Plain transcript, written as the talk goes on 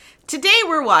Today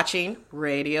we're watching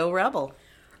Radio Rebel.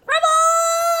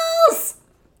 Rebels!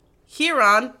 Here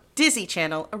on Disney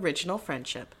Channel Original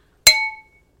Friendship.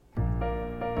 Come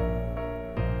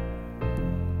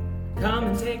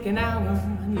and take an hour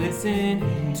and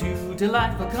listen to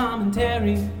delightful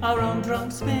commentary. Our own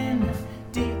drunk spin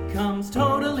decomes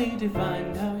totally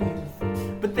defined our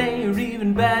youth. But they are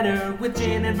even better with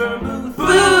gin and vermouth.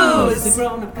 Booze! It's the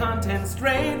grown-up content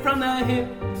straight from the hip.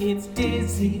 It's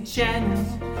Disney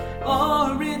Channel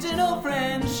Original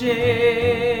Friendship.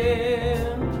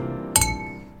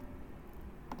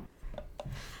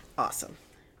 Awesome.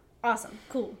 Awesome.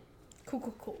 Cool.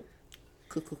 Cool. Cool.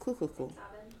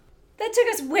 That took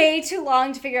us way too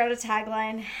long to figure out a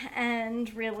tagline,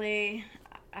 and really,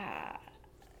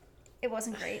 it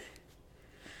wasn't great.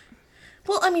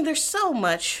 Well, I mean, there's so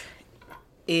much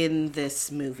in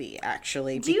this movie,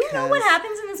 actually. Do you know what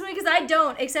happens in this movie? Because I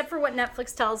don't, except for what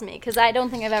Netflix tells me, because I don't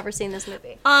think I've ever seen this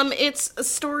movie. It's a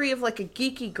story of, like, a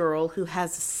geeky girl who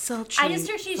has a sultry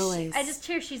voice. I just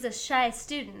hear she's a shy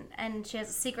student, and she has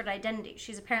a secret identity.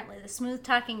 She's apparently the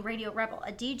smooth-talking radio rebel,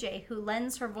 a DJ who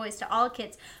lends her voice to all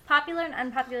kids, popular and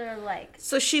unpopular alike.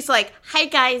 So she's like, "Hi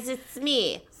guys, it's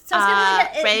me. So it's gonna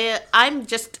be like I'm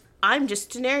just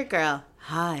a nerd girl.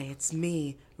 Hi, it's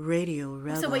me, Radio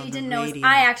Rebel." So what you didn't know is radio.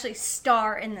 I actually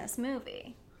star in this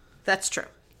movie. That's true.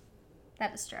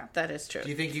 That is true. That is true. Do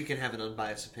you think you can have an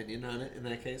unbiased opinion on it in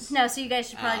that case? No, so you guys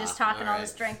should probably just talk and all alright.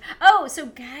 this drink. Oh, so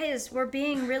guys, we're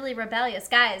being really rebellious.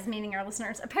 Guys, meaning our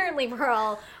listeners. Apparently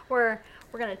we're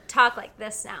gonna talk like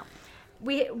this now.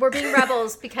 We're being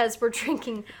rebels because we're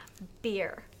drinking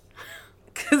beer.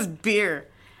 Because beer.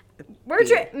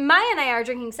 Maya and I are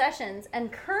drinking Sessions,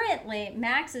 and currently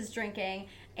Max is drinking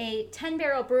a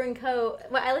 10-barrel Brewing Co.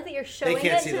 Well, I like that you're showing They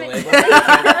can't it see to the me. label.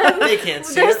 They can't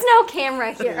see There's it. no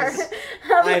camera here.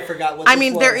 I forgot what I this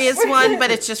mean, was. there is one,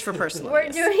 but it's just for personal We're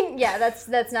use. doing,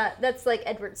 that's like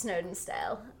Edward Snowden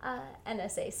style,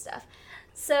 NSA stuff.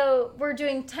 So we're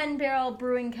doing 10-barrel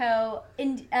Brewing Co.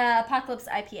 in Apocalypse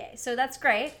IPA. So that's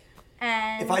great.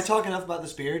 And If I talk enough about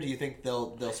this beer, do you think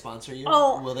they'll sponsor you?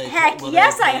 oh will they, heck will they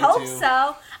yes, I agree hope to-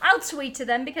 so. I'll tweet to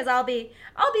them because I'll be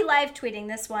live tweeting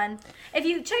this one. If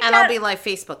you check And out, I'll be live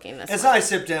Facebooking this As one. I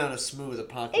sip down a smooth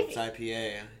Apocalypse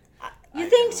IPA, you I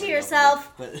think can to really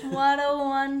yourself, help it, but- what a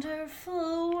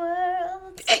wonderful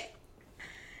world. Hey,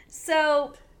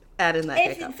 So. add in that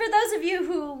hiccup. For those of you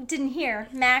who didn't hear,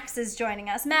 Max is joining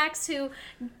us. Max, who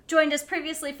joined us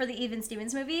previously for the Even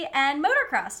Stevens movie and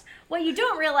Motorcrossed. What you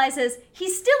don't realize is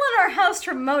he's still in our house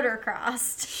from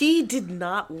Motorcrossed. He did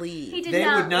not leave. He did They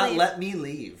not would not leave. let me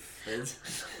leave.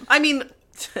 I mean,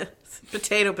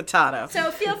 potato.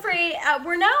 So feel free.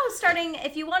 We're now starting,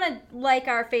 if you want to like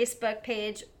our Facebook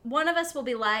page, one of us will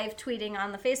be live tweeting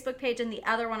on the Facebook page and the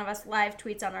other one of us live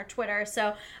tweets on our Twitter.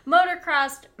 So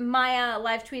Motorcrossed, Maya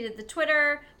live tweeted the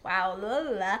Twitter. Wow,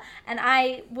 and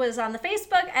I was on the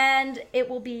Facebook, and it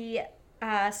will be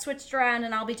switched around,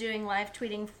 and I'll be doing live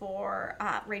tweeting for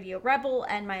Radio Rebel,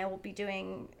 and Maya will be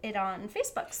doing it on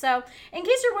Facebook. So in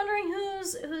case you're wondering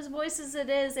whose voices it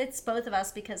is, it's both of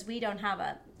us because we don't have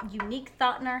a unique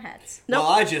thought in our heads. Well,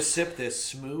 I just sipped this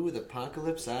smooth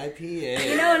Apocalypse IPA.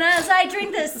 You know, and as I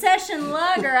drink this session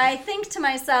lager, I think to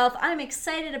myself, I'm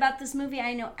excited about this movie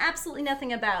I know absolutely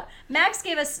nothing about. Max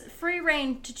gave us free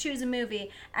reign to choose a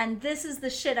movie, and this is the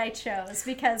shit I chose,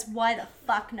 because why the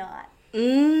fuck not?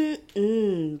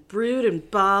 Brewed and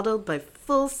bottled by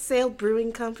Full Sail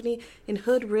Brewing Company in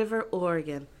Hood River,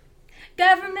 Oregon.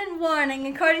 Government warning.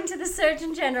 According to the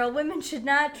Surgeon General, women should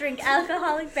not drink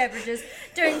alcoholic beverages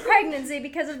during pregnancy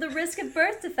because of the risk of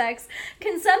birth defects.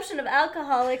 Consumption of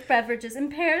alcoholic beverages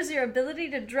impairs your ability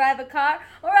to drive a car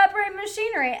or operate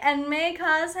machinery and may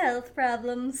cause health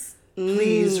problems.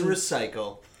 Please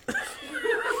recycle.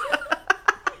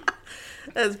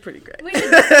 That's pretty great. We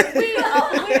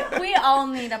all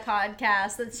need a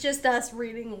podcast that's just us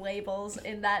reading labels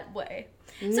in that way.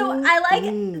 So I like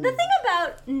the thing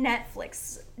about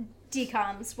Netflix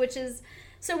decoms, which is,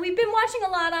 so we've been watching a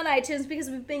lot on iTunes because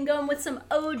we've been going with some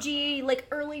OG, like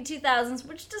early 2000s,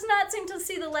 which does not seem to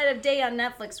see the light of day on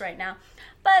Netflix right now.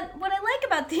 But what I like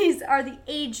about these are the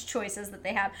age choices that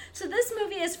they have. So this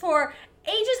movie is for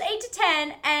ages 8 to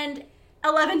 10 and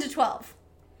 11 to 12.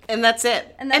 And that's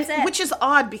it. And that's it. Which is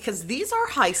odd because these are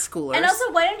high schoolers. And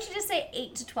also, why don't you just say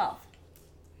 8 to 12?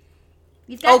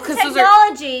 You've got the 'cause those are-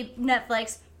 technology,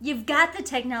 Netflix. You've got the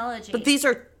technology. But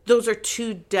those are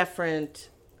two different,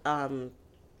 movie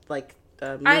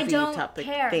I don't topic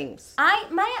care. things. You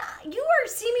are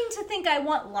seeming to think I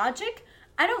want logic.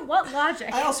 I don't want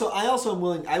logic. I also am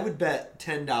willing. I would bet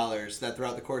 $10 that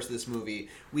throughout the course of this movie,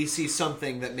 we see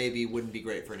something that maybe wouldn't be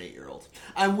great for an 8-year-old.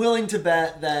 I'm willing to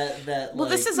bet that. Well, like,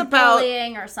 this is about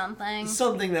bullying or something.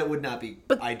 something that would not be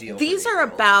ideal. These for an are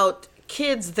 8-year-old. about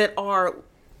kids that are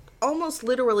almost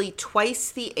literally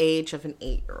twice the age of an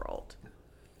 8-year-old.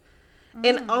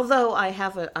 And although I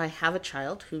have a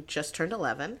child who just turned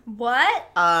 11, What?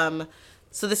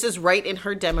 so this is right in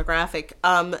her demographic.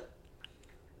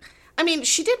 I mean,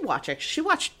 she did watch it. She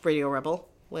watched Radio Rebel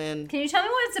when Can you tell me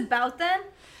what it's about then?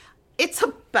 it's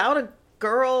about a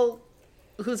girl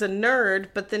who's a nerd,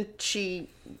 but then she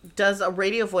does a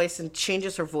radio voice and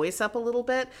changes her voice up a little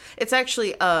bit. It's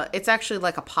actually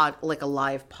like a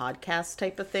live podcast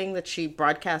type of thing that she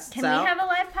broadcasts Can out. we have a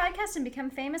live podcast and become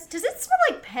famous? Does it smell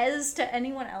like Pez to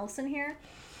anyone else in here?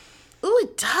 Ooh,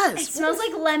 it does. It smells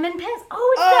like lemon Pez.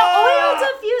 Oh,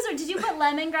 it's the oil diffuser. Did you put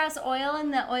lemongrass oil in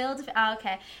the oil diffuser? Oh,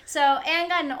 okay. So Anne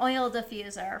got an oil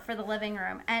diffuser for the living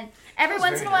room, and every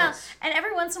That's once in a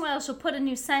very while, nice. she'll put a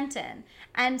new scent in.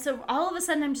 And so all of a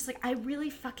sudden, I'm just like, I really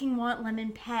fucking want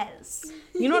lemon Pez.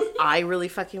 You know what I really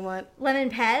fucking want? Lemon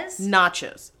Pez?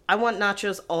 Nachos. I want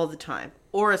nachos all the time.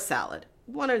 Or a salad.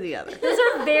 One or the other. Those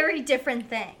are very different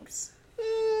things.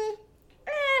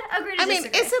 Agree to I mean,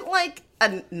 disagree. isn't like a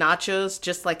nachos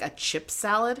just like a chip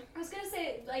salad? I was gonna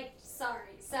say,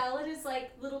 salad is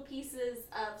like little pieces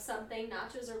of something.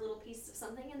 Nachos are little pieces of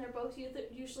something, and they're both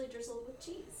usually drizzled with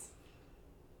cheese.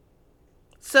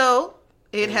 So,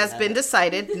 it has been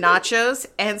decided nachos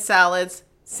and salads,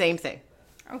 same thing.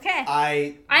 Okay.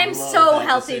 I am love so that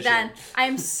healthy decision. then. I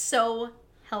am so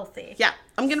healthy. Yeah,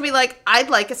 I'm going to be like, I'd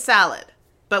like a salad,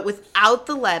 but without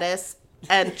the lettuce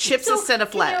and chips instead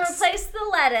of can lettuce. you replace the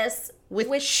lettuce with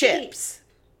with chips. cheese?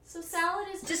 So salad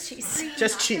is Just cheese. green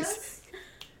Just nachos? cheese.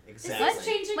 Exactly. This is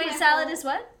changing Wait, my salad whole is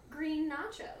what? green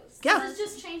nachos. Yeah. This is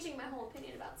just changing my whole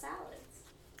opinion about salads.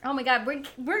 Oh my god, we're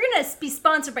gonna be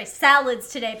sponsored by salads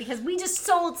today because we just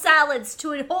sold salads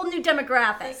to a whole new The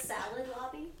demographic. salad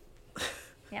lobby.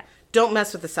 Yeah. Don't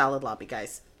mess with the salad lobby,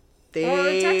 guys.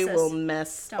 They Texas. will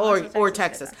mess. Don't Or, mess with or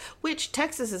Texas Texas. Which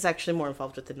Texas is actually more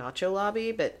involved with the nacho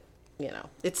lobby, but, you know,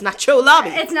 it's nacho lobby.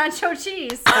 It's nacho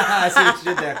cheese. I see what you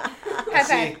did there. High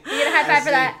five. You get a high five for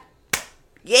that.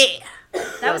 Yeah.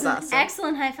 That was an awesome.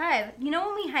 excellent high five. You know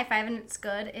when we high five and it's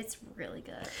good? It's really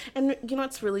good. And you know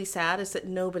what's really sad is that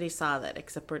nobody saw that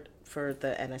except for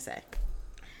the NSA.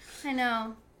 I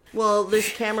know. Well, there's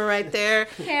a camera right there.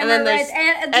 Camera and then right. there's,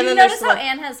 And do and you then notice there's how like-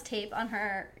 Anne has tape on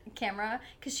her camera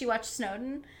because she watched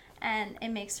Snowden and it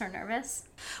makes her nervous?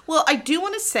 Well, I do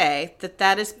want to say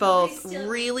that is both still-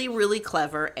 really, really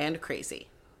clever and crazy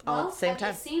all Well, at the same have time.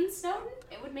 you seen Snowden?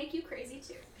 It would make you crazy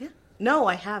too. Yeah. No,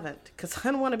 I haven't, because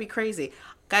I don't want to be crazy.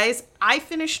 Guys, I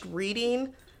finished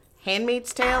reading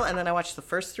Handmaid's Tale, and then I watched the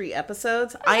first 3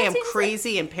 episodes. I am seems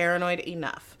crazy and paranoid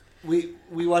enough. We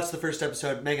watched the first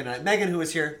episode. Megan and I. Megan, who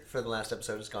was here for the last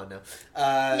episode, is gone now.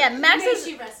 Yeah, Max May is...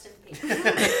 she rest in peace.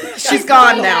 She's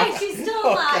gone Okay, now. she's still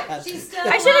alive. God. She's still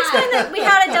I should explain that we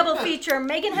had a double feature.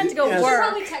 Megan had to go Yes. I'll work.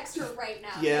 probably text her right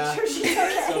now. Yeah. Make sure she's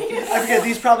okay. I forget,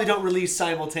 these probably don't release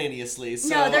simultaneously. So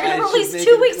No, they're I going to should release make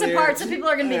 2 it weeks clear. apart, so people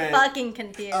are going to be Alright. fucking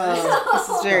confused. This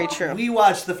is very true. We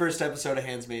watched the first episode of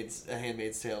Handmaid's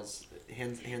Tales.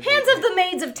 Hands Hands of the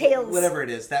Maids of Tales. Whatever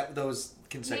it is, those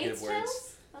consecutive Maid's words. Tales?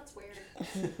 That's weird.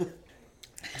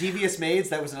 Devious Maids,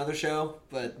 that was another show,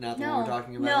 but not the one we're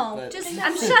talking about. No, but just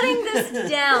I'm shutting this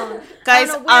down. Guys,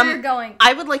 I don't know where you're going.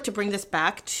 I would like to bring this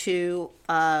back to,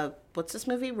 what's this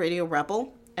movie? Radio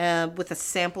Rebel, with a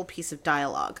sample piece of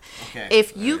dialogue. Okay.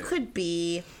 If you could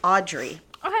be Audrey.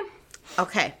 Okay.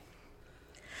 Okay.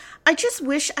 I just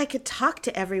wish I could talk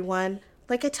to everyone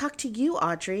like I talk to you,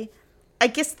 Audrey. I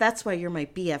guess that's why you're my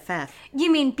BFF.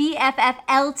 You mean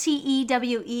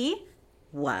BFFLTEWE?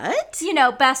 What? You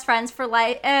know, best friends for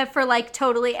like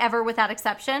totally ever without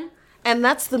exception. And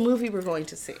that's the movie we're going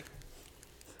to see.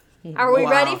 Are we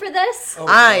Wow. ready for this?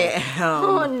 I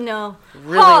Oh am no.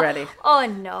 really ready. Oh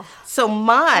no. So Oh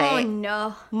my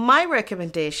no.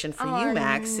 recommendation for you,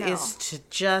 Max, no. is to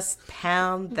just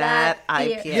pound that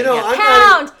beer. IPA. You know, Yeah. I'm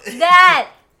Pound that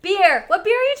beer. What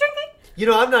beer are you drinking?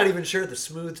 I'm not even sure the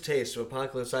smooth taste of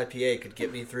Apocalypse IPA could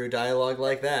get me through dialogue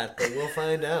like that, but we'll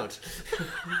find out.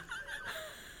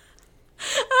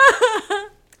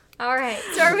 All right.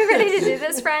 So are we ready to do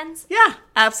this, friends? Yeah,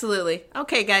 absolutely.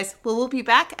 Okay, guys. Well, we'll be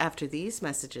back after these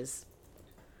messages.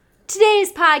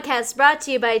 Today's podcast brought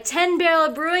to you by 10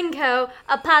 Barrel Brewing Co.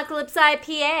 Apocalypse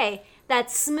IPA.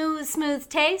 That's smooth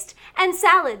taste and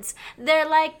salads. They're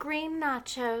like green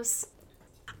nachos.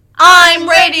 I'm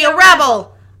Radio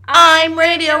Rebel. I'm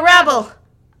Radio Rebel.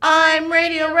 I'm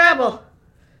Radio Rebel.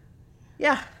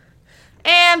 Yeah.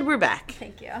 And we're back.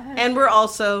 Thank you. And we're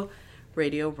also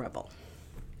Radio Rebel.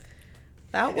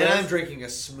 That was... And I'm drinking a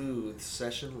smooth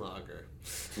session lager.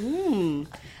 You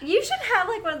should have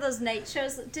like one of those night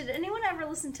shows. Did anyone ever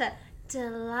listen to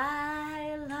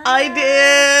Delilah? I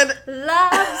did.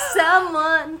 Love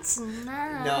someone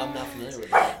tonight. No, I'm not familiar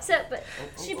with that. So, but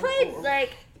she played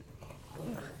like.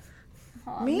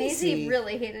 Oh, Maisie. Maisie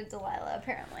really hated Delilah,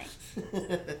 apparently.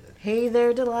 Hey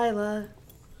there, Delilah.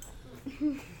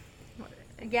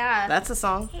 Yeah. That's a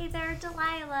song. Hey there,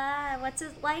 Delilah. What's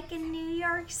it like in New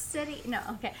York City? No,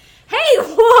 okay. Hey,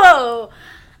 whoa!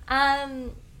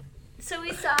 So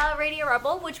we saw Radio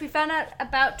Rebel, which we found out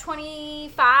about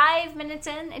 25 minutes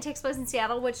in. It takes place in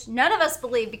Seattle, which none of us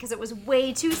believed because it was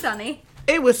way too sunny.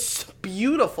 It was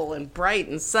beautiful and bright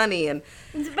and sunny and...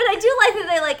 But I do like that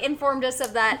they like informed us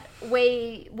of that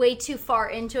way too far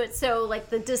into it. So like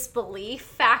the disbelief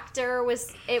factor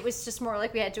was just more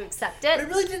like we had to accept it. But it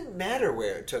really didn't matter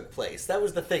where it took place. That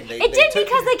was the thing. It did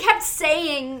because they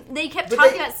kept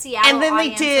talking about Seattle. And then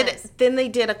audiences. they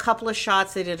did a couple of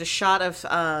shots. They did a shot of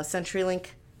CenturyLink,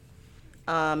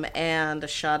 and a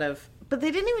shot of, but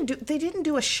they didn't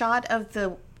do a shot of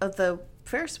the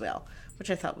Ferris wheel, which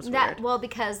I thought was weird. Well,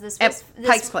 because this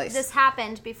Pike's Place. This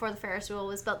happened before the Ferris wheel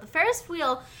was built. The Ferris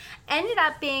wheel ended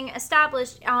up being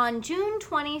established on June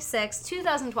 26,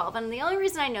 2012. And the only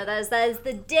reason I know that is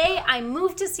the day I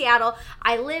moved to Seattle.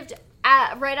 I lived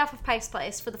right off of Pike's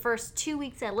Place for the first 2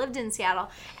 weeks I lived in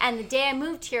Seattle. And the day I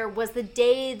moved here was the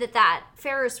day that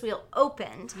Ferris wheel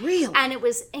opened. Really? And it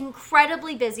was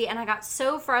incredibly busy. And I got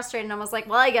so frustrated. And I was like,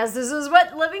 well, I guess this is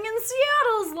what living in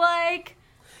Seattle's like.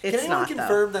 It's Can anyone not,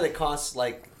 confirm that it costs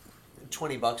like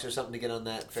 $20 or something to get on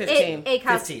that? 15. It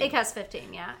costs 15. It costs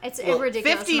 15. Yeah, it's Well, a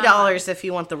ridiculous. $50 if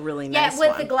you want the really nice with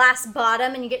one. the glass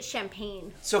bottom, and you get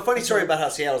champagne. So funny story about how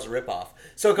Seattle's a ripoff.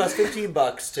 So it costs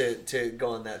 $15 to go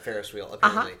on that Ferris wheel.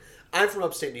 Apparently, I'm from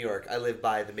upstate New York. I live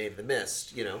by the Maid of the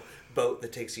Mist. Boat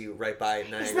that takes you right by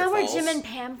Niagara Isn't that where Falls. Jim and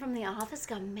Pam from The Office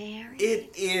got married? It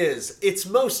is. It's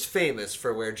most famous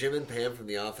for where Jim and Pam from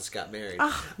The Office got married.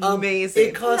 Amazing.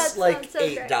 It costs That like sounds so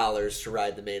great. $8 to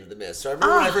ride the Maid of the Mist. So I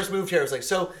remember when I first moved here, I was like,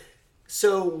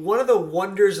 so one of the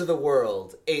wonders of the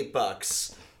world,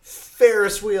 $8.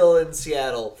 Ferris wheel in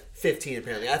Seattle, $15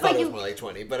 apparently. I thought it was more like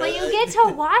 $20. But you get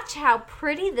to watch how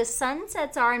pretty the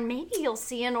sunsets are, and maybe you'll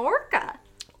see an orca.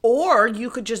 Or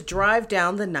you could just drive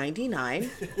down the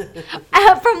 99.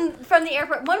 From the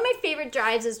airport. One of my favorite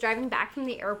drives is driving back from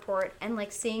the airport and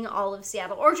like seeing all of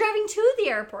Seattle, or driving to the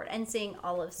airport and seeing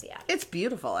all of Seattle. It's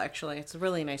beautiful, actually. It's a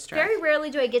really nice drive. Very rarely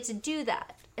do I get to do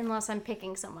that unless I'm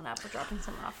picking someone up or dropping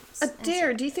someone off.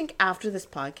 Adair, do you think after this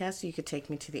podcast you could take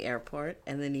me to the airport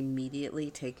and then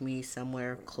immediately take me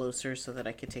somewhere closer so that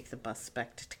I could take the bus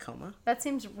back to Tacoma? That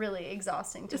seems really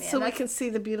exhausting to me. So we can see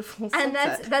the beautiful And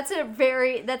sunset.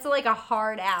 that's like a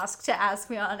hard ask to ask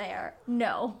me on air.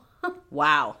 No.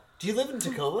 Wow. do you live in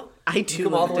Tacoma? I do You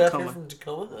come all live the in way up here Tacoma. from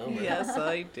Tacoma? Oh, my Yes,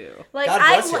 I do. Like God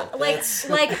I bless you. like That's-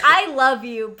 like I love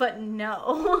you, but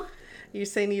no. You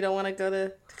saying you don't want to go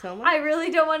to Tacoma? I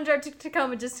really don't want to drive to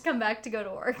Tacoma just to come back to go to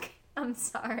work. I'm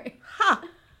sorry. Huh.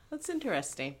 That's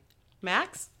interesting.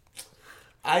 Max?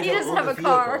 I He don't doesn't own have a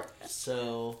vehicle, car.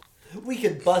 so we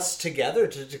could bus together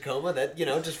to Tacoma. That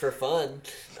just for fun.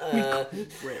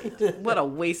 Great. What a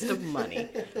waste of money.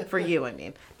 For you, I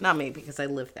mean. Not me, because I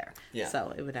live there. Yeah.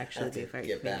 So it would actually Have be to very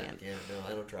get back. convenient. Yeah, no,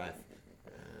 I don't drive.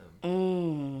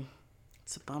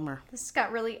 It's a bummer. This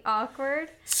got really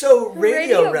awkward. So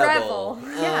Radio Radio Rebel.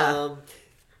 Rebel. Yeah.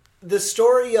 The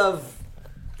story of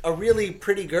a really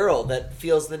pretty girl that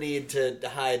feels the need to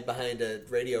hide behind a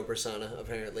radio persona,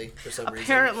 apparently, for some reason.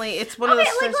 Apparently, it's one of Okay,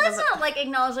 those like stories let's about- not like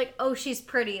acknowledge like, oh, she's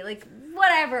pretty. Like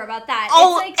whatever about that.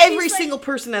 Oh, It's like, every she's, like- single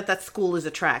person at that school is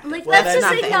attractive. Like, Well, let's that's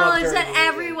just nothing. acknowledge Well, that very-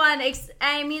 everyone,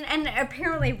 and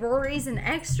apparently Rory's an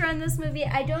extra in this movie.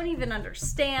 I don't even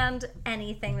understand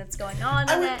anything that's going on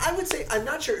in it. I would say, I'm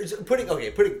not sure, putting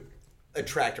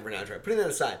attractive or not attractive, putting that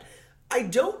aside, I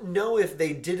don't know if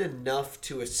they did enough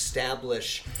to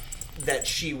establish that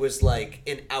she was like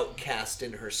an outcast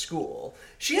in her school.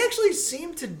 She actually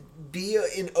seemed to be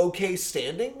in okay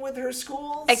standing with her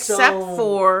school. Except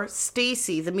for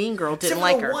Stacy, the mean girl, didn't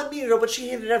like her. One mean girl, but she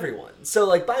hated everyone. So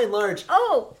like by and large,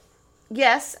 Oh,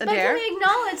 Yes, but can Adair. we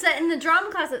acknowledge that in the drama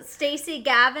class that Stacy,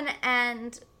 Gavin,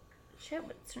 and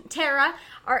Tara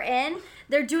are in?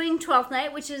 They're doing 12th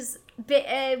Night, which is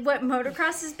what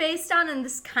Motocross is based on, and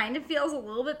this kind of feels a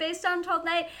little bit based on 12th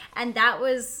Night, and that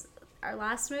was our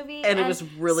last movie. And it was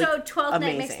really so 12th Night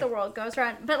makes amazing. the world goes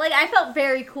round. But like I felt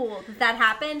very cool that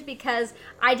happened because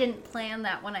I didn't plan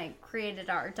that when I created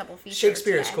our double feature.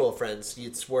 Shakespeare is today. cool, friends.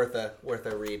 It's worth a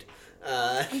read.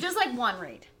 Just like one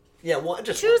read. Yeah,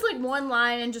 just choose like one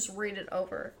line and just read it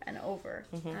over and over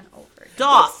and over.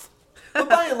 Doth. But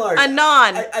by and large,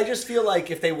 Anon. I just feel like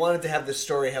if they wanted to have this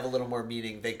story have a little more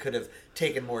meaning, they could have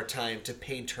taken more time to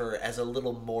paint her as a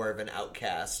little more of an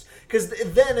outcast. Because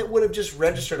then it would have just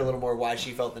registered a little more why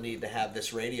she felt the need to have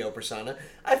this radio persona.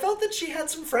 I felt that she had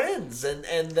some friends and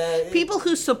that... People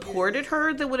who supported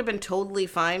her that would have been totally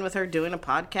fine with her doing a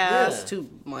podcast, who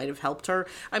might have helped her.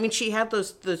 I mean, she had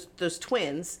those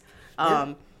twins.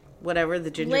 Whatever, the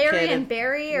ginger Larry kid. and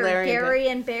Barry, or Larry Gary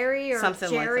and Barry, or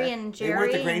something like Jerry that. and They Jerry.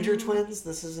 weren't the Granger twins?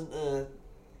 This isn't...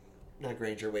 Not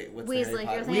Granger, wait, what's Weasley, the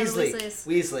Harry Potter? you're thinking of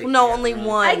Weasley. No, Yeah, only right.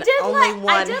 one. I did only like,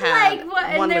 one I did had, like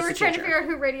what, one and they was were a trying to ginger. figure out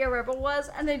who Radio Rebel was,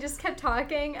 and they just kept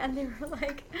talking, and they were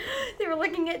like, they were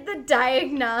looking at the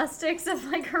diagnostics of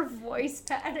like her voice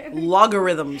pattern.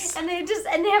 Logarithms. And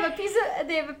they have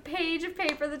a page of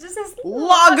paper that just says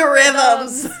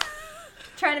Logarithms.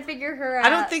 Trying to figure her out. I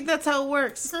don't think that's how it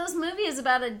works. So this movie is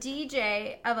about a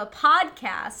DJ of a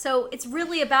podcast. So it's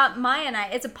really about Maya and I.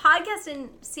 It's a podcast in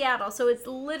Seattle. So it's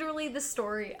literally the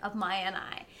story of Maya and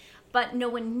I. But no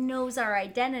one knows our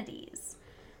identities.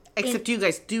 Except you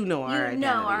guys do know our identities. You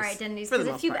know our identities. For the Because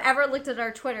if most you've part. ever looked at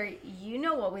our Twitter, you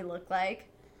know what we look like.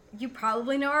 You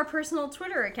probably know our personal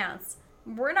Twitter accounts.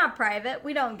 We're not private.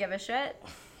 We don't give a shit.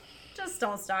 Just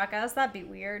don't stalk us. That'd be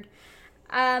weird.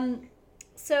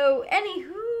 So,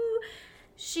 anywho,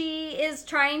 she is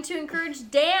trying to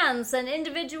encourage dance and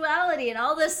individuality and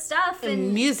all this stuff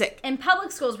And music. in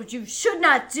public schools, which you should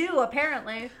not do,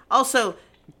 apparently. Also,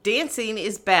 dancing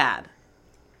is bad.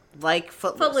 Like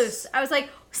Footloose. Footloose. I was like,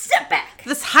 step back.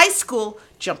 This high school,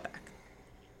 jump back.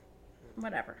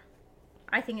 Whatever.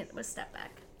 I think it was step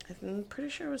back. I'm pretty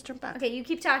sure it was jump back. Okay, you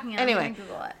keep talking and I'm Anyway, going to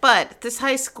Google it. but this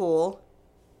high school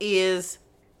is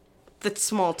the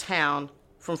small town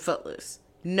from Footloose.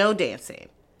 No dancing.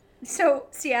 So,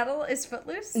 Seattle is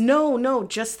Footloose? No,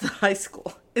 just the high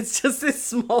school. It's just this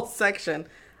small section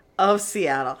of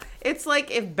Seattle. It's like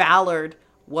if Ballard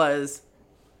was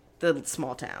the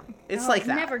small town. It's Oh, like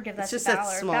that. never give that it's to just that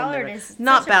Ballard. small Ballard neighborhood. is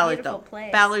not such a Ballard beautiful though.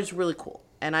 place. Ballard's really cool,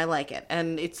 and I like it.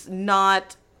 And it's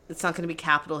not going to be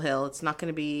Capitol Hill. It's not going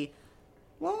to be,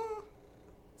 well,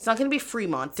 it's not going to be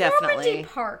Fremont. Definitely Normandy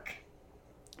Park.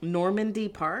 Normandy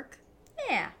Park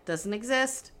Yeah. doesn't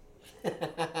exist.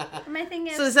 My thing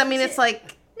is... So does that mean it's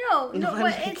like? No, Normandy.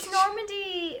 what, it's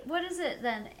Normandy... What is it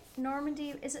then?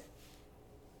 Normandy... Is it...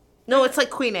 No, it's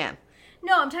like Queen Anne.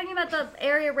 No, I'm talking about the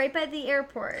area right by the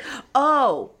airport.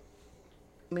 Oh,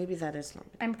 maybe that is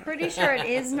Normandy. I'm pretty sure it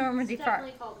is Normandy It's Park.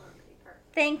 definitely called Normandy Park.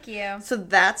 Thank you. So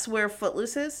that's where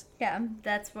Footloose is. Yeah,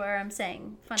 that's where I'm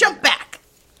saying. Funny Jump enough. back.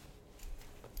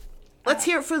 Let's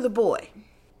hear it for the boy.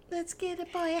 Let's get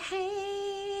it, boy.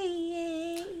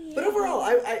 Hey. But overall,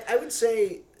 I would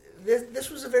say this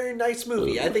was a very nice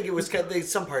movie. I think it was kind of,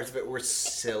 some parts of it were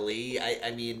silly.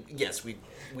 I mean, yes,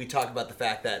 we talk about the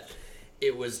fact that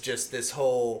it was just this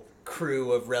whole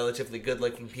crew of relatively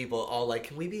good-looking people all like,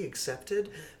 can we be accepted?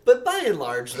 But by and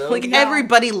large, though, Like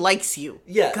everybody likes you.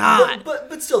 yeah, God.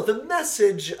 but still, the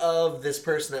message of this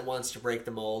person that wants to break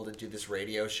the mold and do this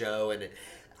radio show, and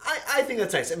I think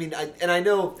that's nice. I mean, I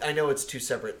know it's two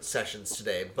separate sessions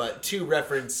today, but to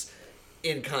reference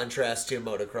in contrast to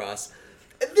motocross,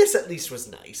 this at least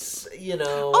was nice, you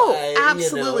know. Oh,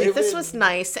 absolutely. This it was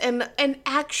nice, and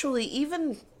actually,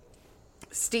 even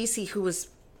Stacy, who was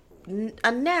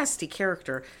a nasty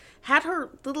character, had her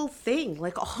little thing.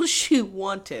 Like all she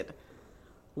wanted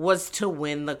was to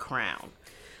win the crown.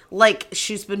 Like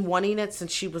she's been wanting it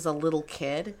since she was a little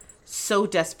kid, so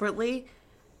desperately.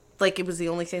 Like it was the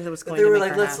only thing that was going They to were make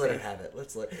like, her let's happy. let her have it.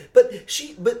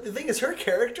 But the thing is, her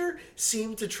character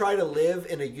seemed to try to live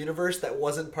in a universe that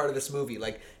wasn't part of this movie.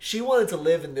 Like, she wanted to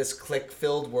live in this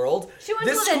clique-filled world. She wanted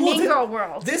This to live in school Mean didn't- Girl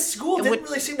world. This school didn't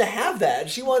really seem to have that.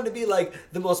 She wanted to be, like,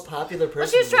 the most popular person. Well,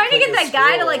 she was in the trying to get clique that of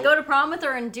guy to like school. go to prom with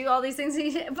her and do all these things.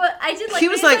 But I did like. He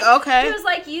was like, okay. He was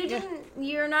like,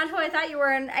 you're not who I thought you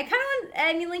were, and I kind of.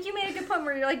 I mean, like you made a good point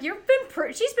where you're like,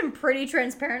 she's been pretty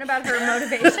transparent about her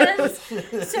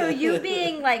motivations. So you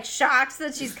being like shocked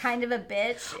that she's kind of a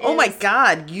bitch. Oh my is-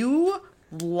 god, you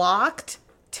locked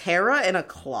Tara in a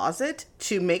closet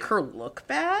to make her look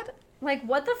bad? Like,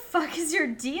 what the fuck is your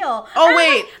deal? Oh, And I'm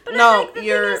wait, like, but no, I'm like, the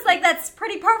you're- thing is, like, that's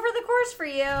pretty par for the course for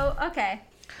you. Okay.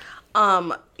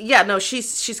 Yeah, no,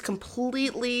 she's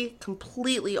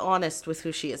completely honest with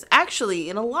who she is. Actually,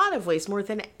 in a lot of ways, more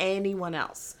than anyone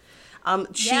else.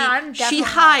 She Yeah, I'm definitely she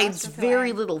honest hides with who I very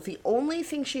am. little. The only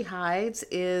thing she hides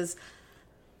is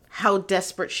how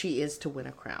desperate she is to win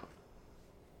a crown.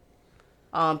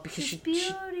 Because She's she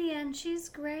beauty and she's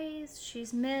grace.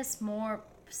 She's Miss More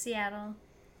Seattle.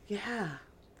 yeah.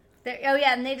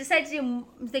 And they decided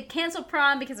they canceled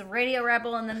prom because of Radio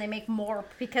Rebel, and then they make more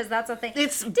because that's a thing.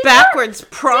 It's backwards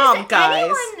prom, Did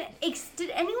guys. Did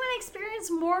anyone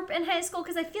experience MORP in high school?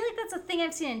 Because I feel like that's a thing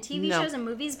I've seen in TV No. shows and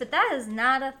movies, but that is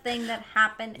not a thing that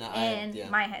happened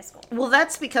my high school. Well,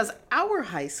 that's because our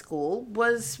high school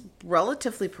was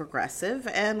relatively progressive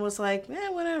and was like,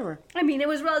 whatever. I mean, it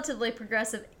was relatively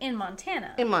progressive in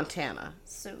Montana. In Montana.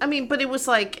 So I mean, but it was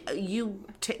like, you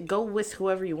go with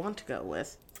whoever you want to go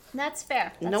with. that's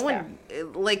fair. That's No fair.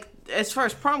 one, like, as far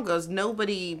as prom goes,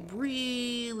 nobody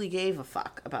really gave a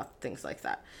fuck about things like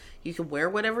that. You could wear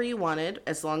whatever you wanted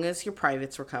as long as your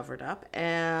privates were covered up.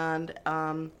 And,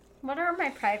 What are my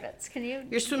privates? Can you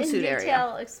Your swimsuit in area.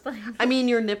 detail explain? I mean,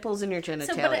 your nipples and your So,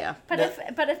 genitalia. but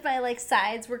if my like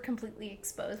sides were completely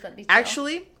exposed, that'd be chill.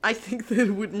 Actually, I think that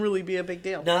it wouldn't really be a big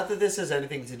deal. Not that this has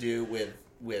anything to do with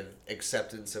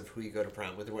acceptance of who you go to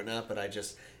prom with or whatnot, but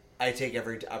I take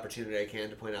every opportunity I can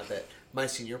to point out that my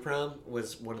senior prom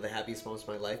was one of the happiest moments of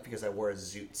my life because I wore a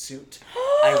zoot suit.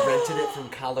 I rented it from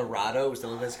Colorado. It was the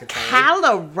only place I could find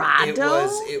Colorado?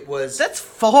 It was That's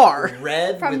far.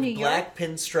 red From with New black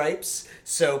pinstripes.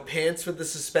 So pants with the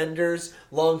suspenders,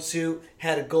 long suit,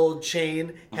 had a gold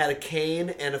chain, had a cane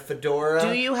and a fedora.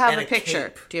 Do you have and a picture?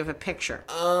 cape. Do you have a picture?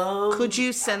 Um, Could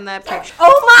you send that picture?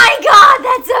 Oh my god,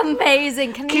 that's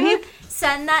amazing! Can Can you you-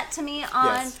 send that to me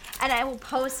on, Yes. and I will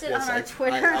post it Yes, on our I-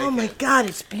 Twitter? Oh my god,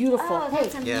 it's beautiful. Oh,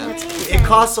 that's Yeah, amazing. it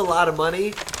costs a lot of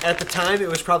money. At the time, it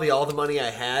was probably all the money I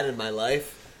had in my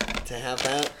life to have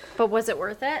that. But was it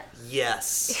worth it?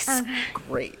 Yes.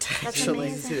 Great, That's actually.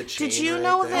 amazing. See the chain Did you right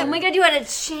know there? that- Oh my god, you had a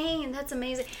chain. That's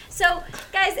amazing. So,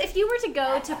 guys, if you were to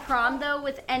go to prom, though,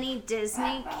 with any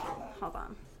Disney... Hold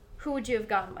on. Who would you have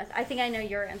gone with? I think I know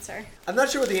your answer. I'm not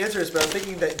sure what the answer is, but I'm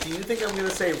thinking that. Do you think I'm going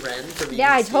to say Ren from Even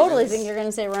Yeah, I totally Stevens? think you're going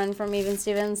to say Run from Even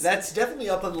Stevens. That's definitely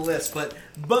up on the list, but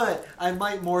I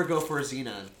might more go for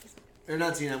Xenon. Or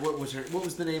not Xenon. What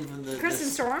was the name of the? Kristen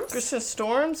Storms? Kristen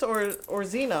Storms or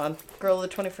Xenon, Girl of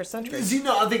the 21st Century?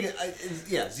 Xenon. I'm thinking.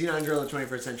 Xenon, Girl of the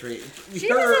 21st Century.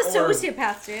 She was a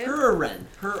sociopath, dude. Her or Ren.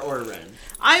 Her or Ren.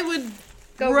 I would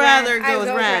Go rather Ren. go I'd with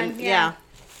go Ren. Yeah.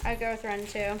 I'd go with Ren,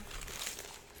 too.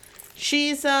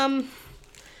 She's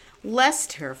less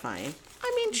terrifying.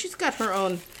 I mean, she's got her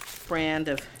own brand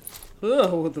of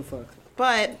what the fuck.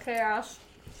 But Chaos.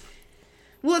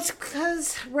 well, it's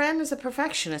because Ren is a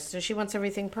perfectionist and she wants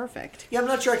everything perfect. Yeah, I'm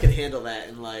not sure I can handle that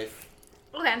in life.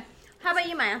 Okay. How about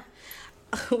you, Maya?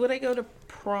 Would I go to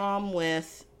prom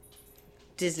with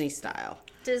Disney style?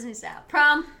 Disney style.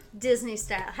 Prom, Disney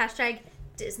style. Hashtag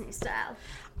Disney style.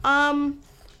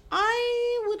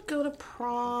 I would go to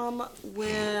prom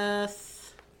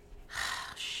with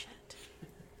shit.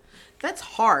 That's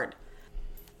hard.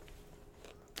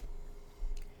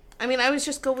 I mean, I would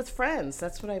just go with friends.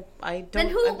 That's what I don't. Then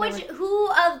I've never-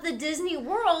 who of the Disney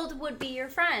world would be your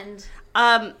friend?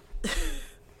 I'm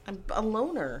a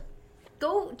loner.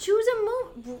 Go choose a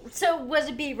movie. So would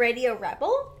it be Radio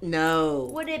Rebel? No.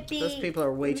 Would it be? Those people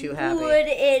are way too happy. Would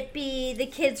it be the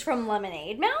kids from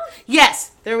Lemonade Mouth?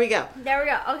 Yes. There we go. There we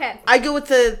go. Okay. I go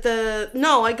with I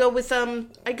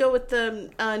go with the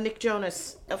Nick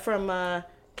Jonas from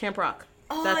Camp Rock.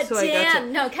 Oh That's who I go to.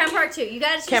 damn! No, Camp Rock 2. You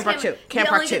gotta choose Camp Rock 2. Camp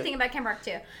the Rock only 2. good thing about Camp Rock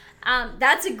 2.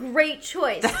 That's a great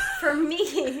choice for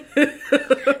me.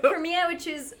 For me, I would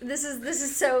choose. This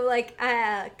is so like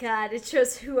God. It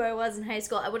shows who I was in high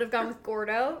school. I would have gone with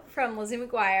Gordo from Lizzie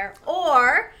McGuire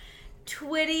or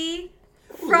Twitty Ooh,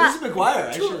 from Lizzie McGuire.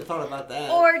 I should have thought about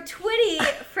that. or Twitty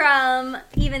from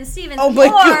Even Stevens. Oh my or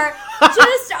God.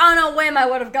 just on a whim, I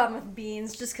would have gone with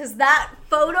Beans just because that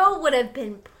photo would have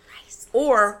been priceless.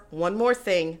 Or one more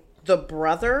thing, the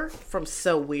brother from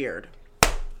So Weird.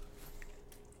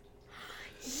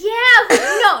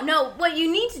 Yeah, no. What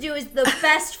you need to do is the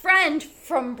best friend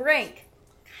from Brink.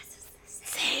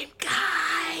 Same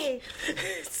guy.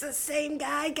 It's the same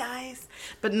guy, guys.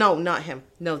 But no, not him.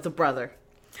 No, the brother.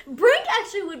 Brink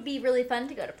actually would be really fun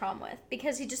to go to prom with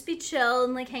because he'd just be chill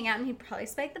and like hang out, and he'd probably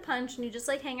spike the punch, and you'd just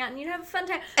like hang out, and you'd have a fun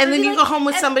time. And It'd then be you like- go home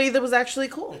with and- somebody that was actually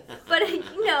cool. But it'd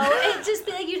just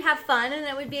be like you'd have fun, and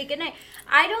it would be a good night.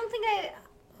 I don't think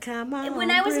Come on.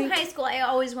 when I was in Brink. high school, I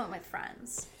always went with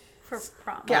friends for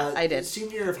prom. Yeah. I did.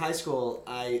 Senior year of high school,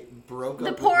 I broke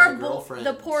The up with my poor girlfriend.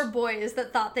 the poor boys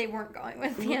that thought they weren't going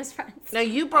with me as friends. Now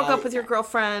you broke I- up with your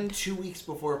girlfriend. 2 weeks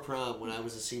before prom when I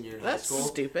was a senior in That's high school.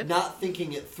 stupid. Not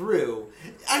thinking it through.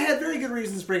 I had very good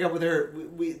reasons to break up with her.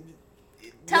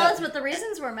 Tell us what the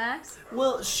reasons were, Max.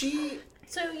 Well, she.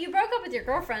 So you broke up with your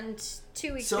girlfriend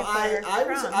 2 weeks So before I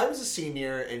prom. was a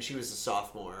senior and she was a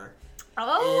sophomore.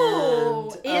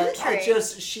 Oh, and,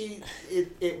 intrigue.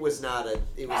 it was not a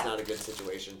good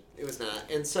situation. It was not,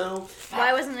 and so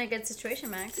Why wasn't it a good situation,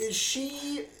 Max?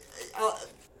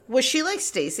 Was she like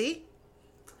Stacy?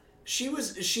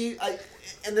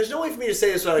 And there's no way for me to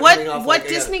say this without coming off. What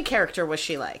Disney character was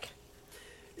she like?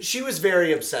 She was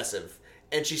very obsessive,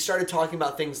 and she started talking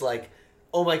about things like,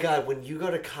 "Oh my God, when you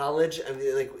go to college, I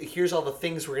mean, like, here's all the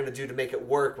things we're gonna do to make it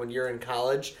work when you're in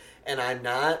college, and I'm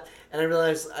not." And I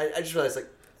just realized, like,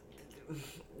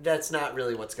 that's not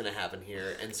really what's gonna happen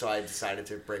here, and so I decided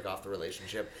to break off the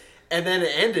relationship. And then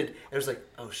it ended, and it was like,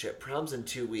 "Oh shit, prom's in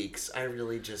 2 weeks." I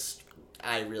really just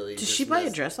Did she buy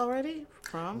a dress already for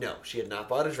prom? No, she had not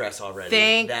bought a dress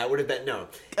already. That would have been no.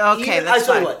 Okay, that's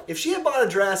fine. I tell you what, if she had bought a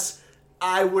dress,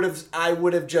 I would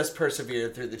have just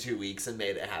persevered through the 2 weeks and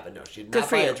made it happen. No, she did not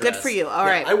buy a dress. Good for you. All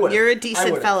right, I would. You're a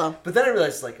decent fellow. But then I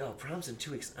realized, like, oh, prom's in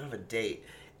 2 weeks. I don't have a date.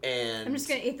 And I'm just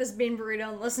gonna eat this bean burrito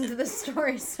and listen to this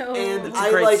story. So and a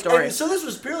great story. And so this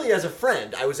was purely as a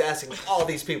friend. I was asking all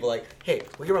these people, like, "Hey,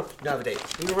 we can run, not have a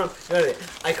date. We can run, not have a date."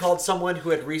 I called someone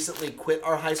who had recently quit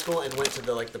our high school and went to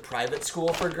the private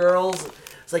school for girls.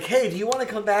 It's like, "Hey, do you want to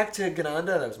come back to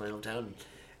Gananda?" That was my hometown.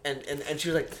 And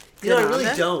she was like, I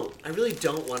really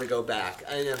don't want to go back.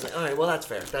 And I was like, all right, well, that's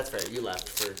fair. You left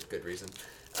for good reason.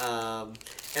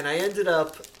 And I ended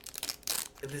up,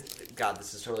 God,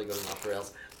 this is totally going off the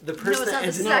rails. The person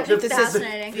this is actually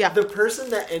fascinating. The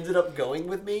person that ended up going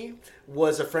with me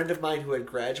was a friend of mine who had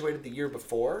graduated the year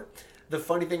before. The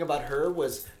funny thing about her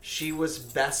was she was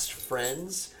best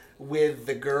friends with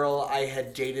the girl I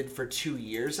had dated for 2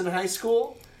 years in high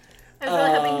school. I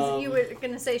was really hoping you were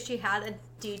going to say she had a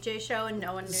DJ show and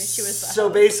no one knew she was the So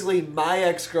host. basically, my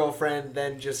ex-girlfriend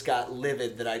then just got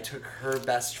livid that I took her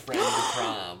best friend to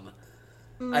prom.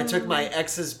 I took my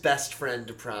ex's best friend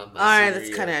to prom. All right, that's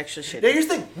kind of actually shitty. Now here's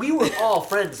the thing: we were all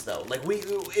friends, though. Like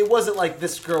it wasn't like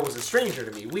this girl was a stranger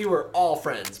to me. We were all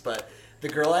friends, but the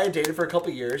girl I had dated for a couple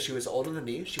years, she was older than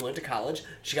me. She went to college.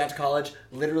 She got to college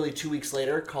literally 2 weeks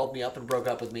later, called me up and broke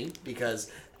up with me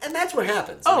because. And that's what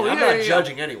happens. I'm not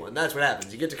judging anyone. That's what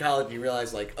happens. You get to college and you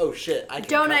realize, like, oh shit, I can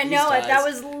Don't cut I these know it? ties. That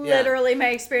was literally my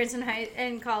experience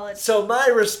in college. So my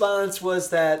response was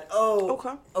that,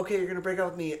 okay, you're gonna break up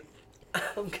with me.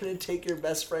 I'm gonna take your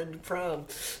best friend to prom.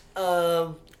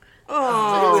 It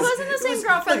wasn't the same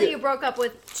girlfriend that you broke up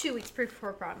with 2 weeks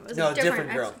before prom. It was a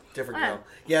different girl. Different girl.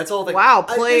 Yeah, it's all thing. Wow,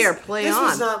 play on. This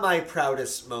was not my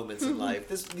proudest moments in life.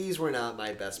 These were not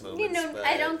my best moments. You know, but...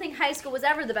 I don't think high school was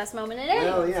ever the best moment in any.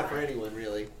 Oh yeah, for anyone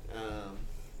really.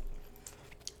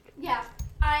 Yeah,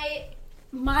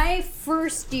 my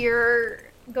first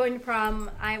year going to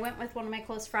prom, I went with one of my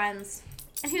close friends,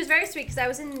 and he was very sweet because I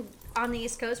was on the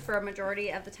East Coast for a majority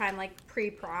of the time, like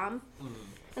pre-prom,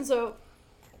 and so.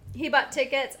 He bought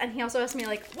tickets, and he also asked me,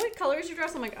 like, what color is your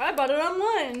dress? I'm like, I bought it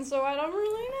online, so I don't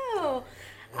really know.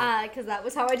 Because that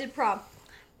was how I did prom.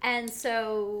 And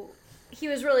so he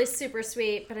was really super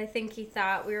sweet, but I think he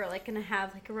thought we were, like, going to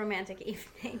have, like, a romantic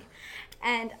evening.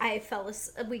 And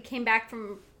we came back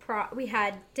from prom. We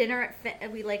had dinner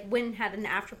Wynn had an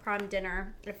after-prom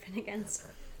dinner at Finnegan's.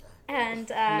 And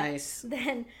nice.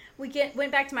 Then we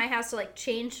went back to my house to, like,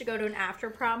 change to go to an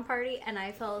after-prom party, and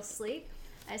I fell asleep.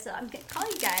 I said, I'm going to call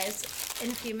you guys in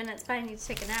a few minutes, but I need to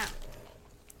take a nap.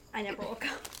 I never woke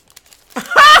up.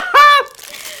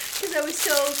 Because I was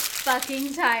so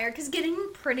fucking tired. Because getting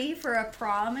pretty for a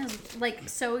prom is, like,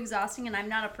 so exhausting, and I'm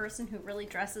not a person who really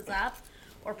dresses up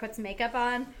or puts makeup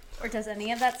on or does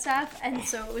any of that stuff. And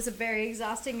so it was a very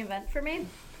exhausting event for me.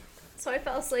 So I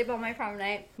fell asleep on my prom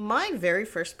night. My very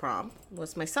first prom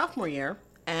was my sophomore year,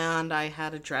 and I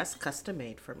had a dress custom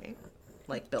made for me.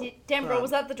 Like built. Damn, bro,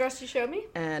 was that the dress you showed me?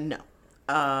 And no.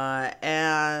 I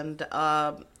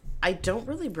don't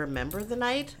really remember the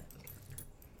night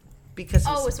because it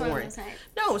was boring. One of those nights.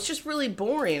 No, it's just really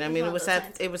boring. I mean, it was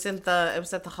at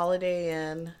the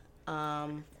Holiday Inn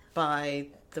by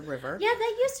the river. Yeah,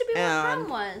 that used to be what prom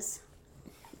was.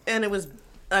 And it was,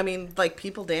 I mean, like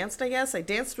people danced. I guess I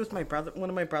danced with my brother, one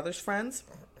of my brother's friends.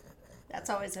 That's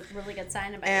always a really good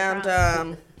sign about your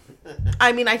prom.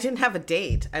 I mean, I didn't have a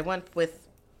date. I went with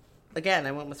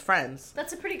friends.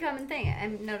 That's a pretty common thing.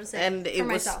 I'm noticing and for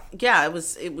myself. Yeah, it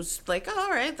was like, oh, all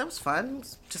right, that was fun. It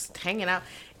was just hanging out.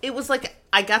 It was like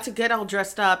I got to get all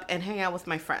dressed up and hang out with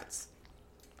my friends.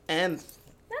 And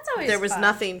that's always there was fun.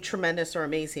 Nothing tremendous or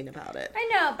amazing about it. I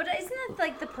know, but isn't it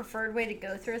like the preferred way to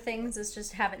go through things is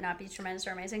just have it not be tremendous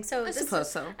or amazing? So I suppose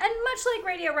so. And much like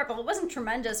Radio Rebel, it wasn't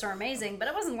tremendous or amazing, but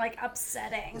it wasn't like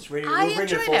upsetting. We're bringing it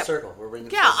full circle.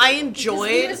 I enjoyed.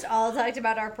 We just all talked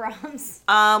about our proms.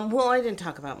 Well, I didn't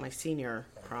talk about my senior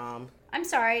prom. I'm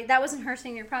sorry, that wasn't her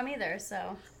senior prom either.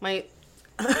 So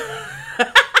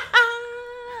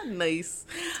Nice.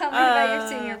 Tell me about your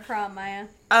senior prom, Maya.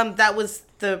 That was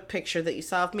the picture that you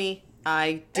saw of me.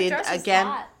 I did dress was again.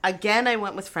 hot. Again, I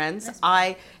went with friends.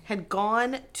 I had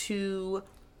gone to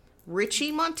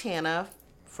Ritchie, Montana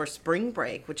for spring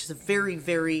break, which is a very,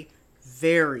 very,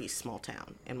 very small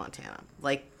town in Montana.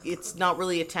 Like, it's not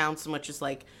really a town so much as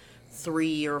like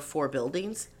 3 or 4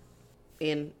 buildings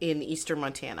in eastern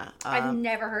Montana. I've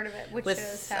never heard of it, which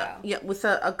shows how. With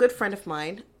a good friend of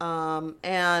mine,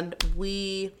 and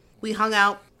we hung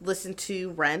out, listened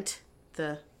to Rent,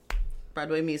 the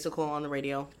Broadway musical on the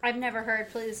radio. I've never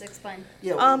heard. Please explain.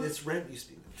 Yeah, it's Rent you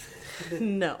speak.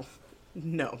 No,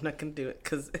 I'm not gonna do it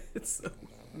because it's so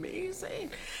amazing.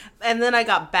 And then I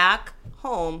got back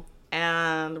home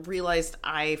and realized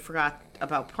I forgot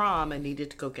about prom and needed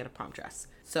to go get a prom dress.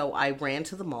 So I ran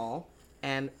to the mall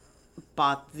and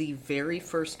bought the very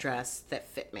first dress that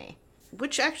fit me,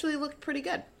 which actually looked pretty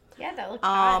good. Yeah, that looked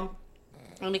hot.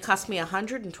 And it cost me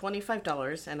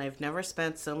 $125, and I've never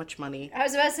spent so much money I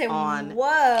was about to say, on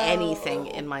whoa. anything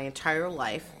in my entire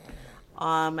life.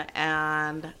 And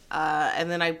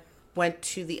then I went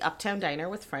to the Uptown Diner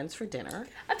with friends for dinner.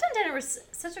 Uptown Diner was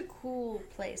such a cool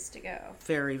place to go.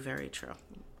 Very, very true.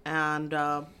 And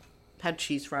had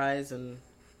cheese fries and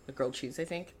a grilled cheese, I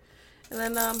think.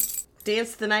 And then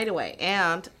danced the night away.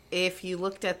 And if you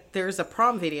looked at, there's a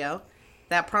prom video.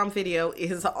 That prom video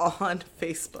is on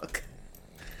Facebook.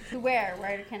 Where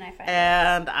can I find it?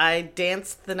 And I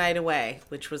danced the night away,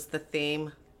 which was the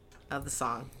theme of the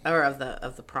song, or of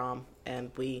the prom.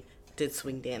 And we did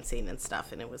swing dancing and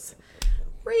stuff, and it was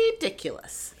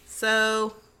ridiculous.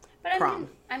 So, But prom.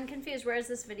 I'm confused. Where is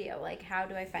this video? Like, how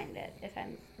do I find it? If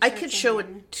I'm I could show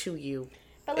searching? it to you.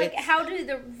 But like, It's- how do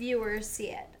the viewers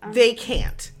see it? They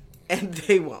can't, and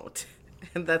they won't.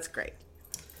 And that's great.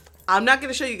 I'm not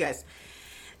going to show you guys.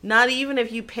 Not even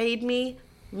if you paid me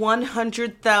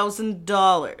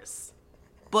 $100,000.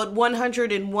 But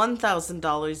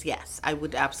 $101,000, yes, I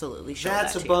would absolutely show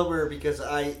That's that a to you. bummer because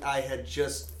I had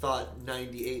just thought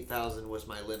 98,000 was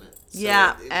my limit. So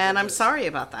Yeah, it and I'm was- sorry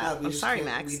about that. Yeah, we I'm just sorry, can't-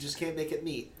 Max. We just can't make it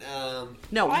meet.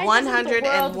 No, Why doesn't the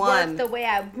world work 101. the way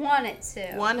I want it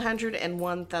to?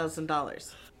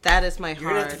 $101,000. That is my You're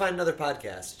gonna have to hard. find another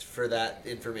podcast for that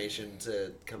information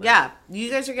to come out. Yeah,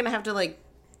 you guys are gonna have to like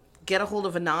get a hold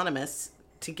of Anonymous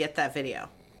to get that video.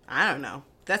 I don't know.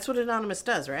 That's what Anonymous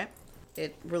does, right?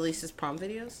 It releases prom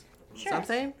videos? Sure.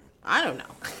 Something? I don't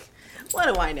know. What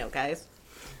do I know, guys?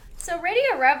 So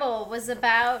Radio Rebel was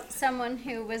about someone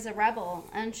who was a rebel,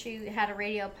 and she had a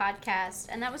radio podcast,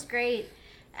 and that was great.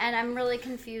 And I'm really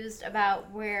confused about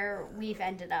where we've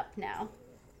ended up now.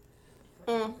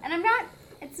 And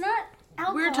it's not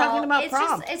alcohol. We were talking about it's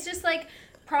prom. It's just like,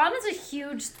 prom is a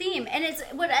huge theme. And it's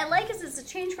what I like is it's a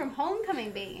change from homecoming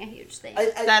being a huge theme.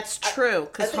 That's true, I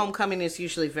because think- homecoming is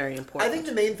usually very important. I think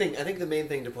the main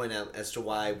thing to point out as to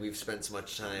why we've spent so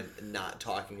much time not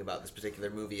talking about this particular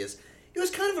movie is it was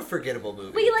kind of a forgettable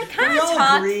movie. We, like, kinda all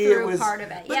talked agree through part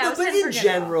of it. But, Yeah, it was but kinda in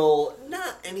forgettable. general,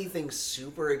 not anything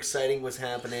super exciting was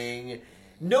happening.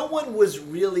 No one was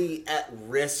really at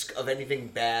risk of anything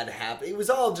bad happening. It was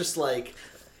all just like,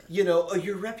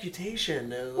 your reputation.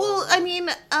 Well, I mean,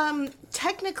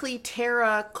 technically,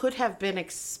 Tara could have been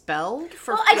expelled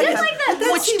for. Well, I did like that.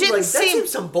 Which didn't seem. seemed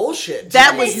some bullshit. to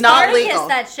That me. was not Spartacus legal.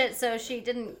 that shit, so she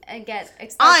didn't get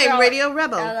expelled. I'm for all- Radio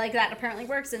Rebel. Like that apparently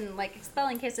works in like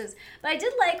expelling cases. But I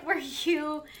did like where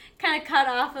you kind of cut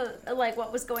off like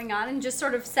what was going on and just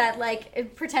sort of said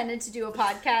like pretended to do a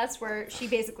podcast where she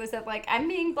basically said like I'm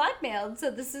being blackmailed,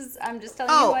 so I'm just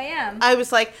telling you who I am. I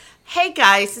was like, hey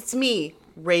guys, it's me,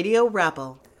 Radio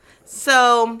Rebel.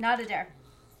 So, Not a dare.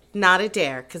 not a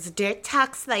dare, because a dare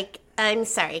talks like, I'm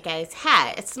sorry guys,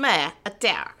 hi, it's me, a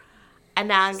dare. And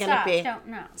now I'm gonna Stop. be. Don't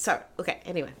know. Sorry, okay,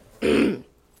 anyway.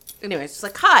 Anyway, it's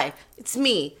like, hi, it's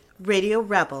me, Radio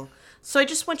Rebel. So I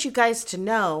just want you guys to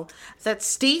know that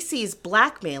Stacy is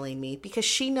blackmailing me because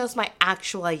she knows my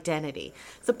actual identity.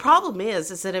 The problem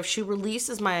is that if she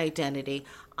releases my identity,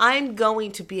 I'm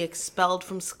going to be expelled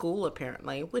from school,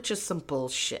 apparently, which is some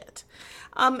bullshit.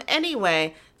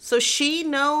 Anyway, so she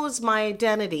knows my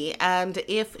identity, and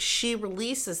if she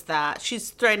releases that,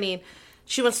 she's threatening.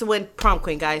 She wants to win prom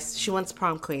queen, guys. She wants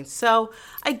prom queen. So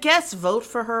I guess vote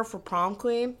for her for prom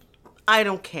queen. I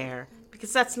don't care,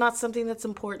 because that's not something that's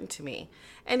important to me.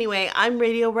 Anyway, I'm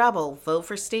Radio Rebel. Vote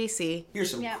for Stacy.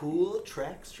 Here's some Yeah. cool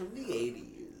tracks from the 80s.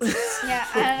 Yeah,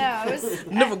 I don't know. It was,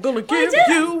 Never gonna give did.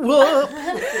 you up.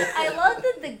 I love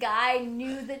that the guy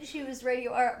knew that she was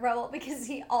Radio Rebel because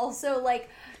he also like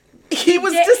He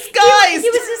was did- disguised. He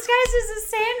was disguised as a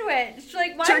sandwich.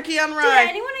 Like why? Turkey on rye. Did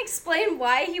anyone explain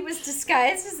why he was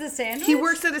disguised as a sandwich? He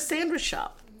works at a sandwich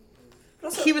shop.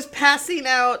 Also, He was passing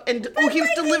out, and he was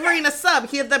like, delivering a sub.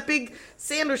 He had that big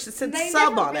sandwich that said They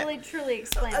sub never on really it. truly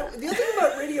explained the that. other thing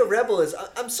about Radio Rebel is,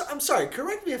 I'm sorry,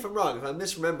 correct me if I'm wrong, if I'm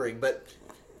misremembering, but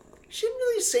she didn't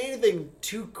really say anything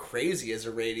too crazy as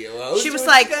a radio host. She was It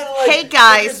like, kinda "Hey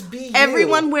guys, just be you."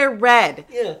 everyone wear red.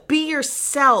 Yeah. Be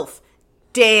yourself.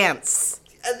 Dance.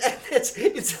 And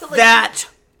it's not like That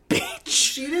bitch."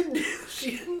 she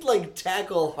didn't like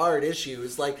tackle hard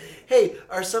issues like, hey,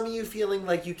 are some of you feeling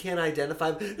like you can't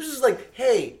identify? This is like,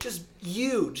 hey, just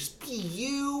be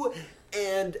you,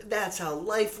 and that's how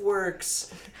life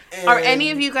works. And Are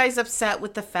any of you guys upset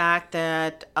with the fact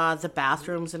that the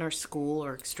bathrooms in our school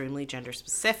are extremely gender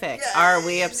specific? Yeah, Are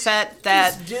we upset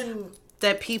that just didn't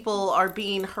that people are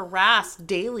being harassed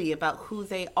daily about who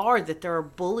they are, that there are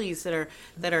bullies that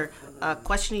are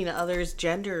questioning others'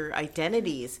 gender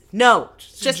identities? No,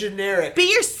 just generic.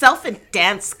 be yourself and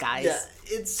dance, guys. Yeah,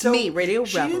 it's so Me, Radio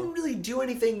she Rebel. didn't really do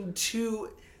anything too.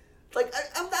 Like,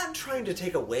 I'm not trying to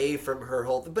take away from her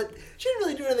whole thing, but she didn't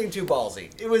really do anything too ballsy.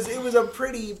 It was a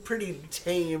pretty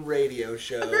tame radio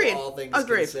show, Agreed. all things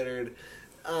Agreed. considered.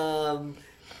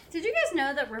 Did you guys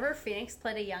know that River Phoenix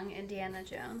played a young Indiana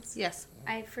Jones? Yes.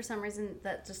 For some reason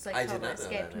that just like I did totally not know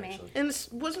escaped that, me. actually. And it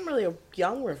wasn't really a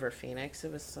young River Phoenix.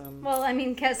 It was Well, I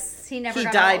mean, because he never He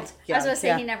got died old. I was young, gonna say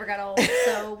yeah. he never got old.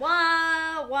 So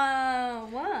wah.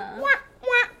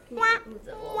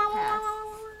 The old path.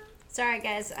 Sorry,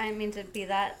 guys. I didn't mean to be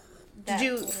that. Did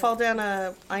you fall down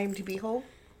a IMDb hole?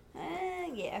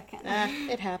 Yeah, kind of.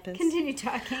 It happens. Continue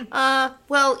talking.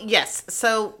 Well, yes.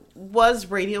 So, was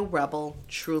Radio Rebel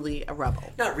truly a rebel?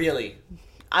 Not really.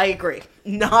 I agree.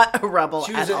 Not a rebel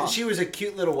She at all. was a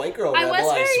cute little white girl I rebel,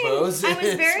 was very, I suppose. I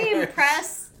was very Sorry.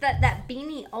 impressed that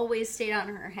beanie always stayed on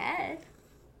her head.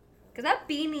 Because that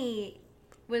beanie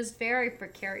was very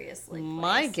precariously placed.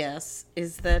 My guess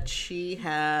is that she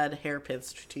had hairpins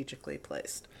strategically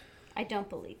placed. I don't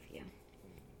believe you.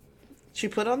 She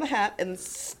put on the hat and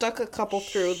stuck a couple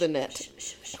through the knit.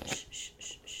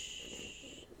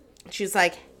 She's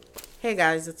like, "Hey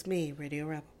guys, it's me, Radio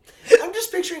Rebel." I'm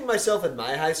just picturing myself in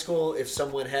my high school if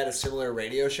someone had a similar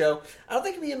radio show. I don't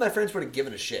think me and my friends would have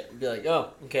given a shit. We'd be like, oh,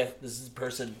 okay, this is a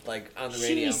person like on the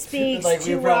radio. She speaks Like, we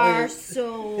to probably- our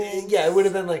souls. Yeah, it would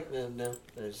have been like, no,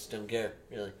 I just don't care.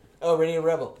 You're like, oh, Radio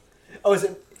Rebel. Oh, is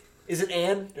it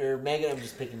Anne or Megan? I'm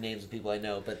just picking names of people I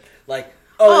know, but like,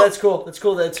 oh, that's cool. That's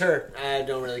cool. That's her. I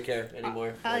don't really care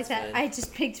anymore. I like That's that. fine. I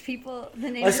just picked people. The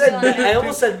names. I of said, people I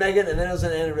almost said Megan, and then it was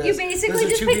an Anne. and You realized basically those are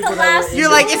just two picked the people that were last in You're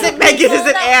the like, room. "Is it Megan? Is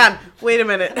it that- Anne?" Wait a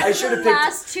minute. I should have the picked.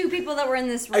 last two people that were in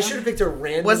this room. I should have picked a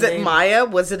random. Was it name. Maya?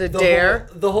 Was it The Adair?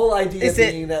 the whole idea Is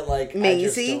it being that like I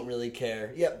Maisie? just don't really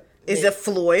care. Yep. Is it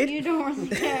Floyd? You don't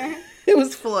really care. It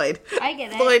was Floyd. I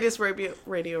get it. Floyd is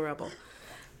Radio Rebel.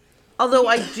 Although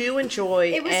I do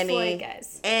enjoy It was Floyd,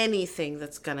 guys. anything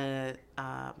that's gonna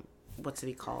what's it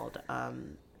be called?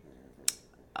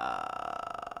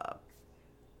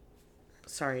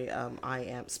 I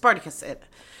am Spartacus.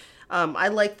 I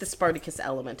like the Spartacus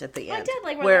element at the end, did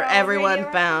like when where they're all everyone Radio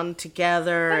Rebel. bound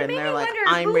together But it and made they're me like, wonder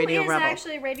 "I'm who Radio is Rebel."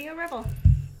 actually Radio Rebel.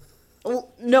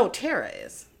 Well, no, Tara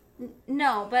is,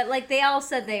 No, but like they all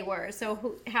said they were.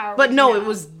 So how? Are but we no, to it know?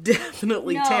 was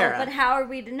definitely no. Tara But how are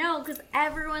we to know? Because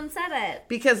everyone said it.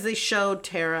 because they showed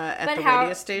Tara at But the how?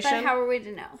 radio station. But how are we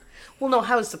to know? Well, no,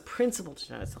 how is the principal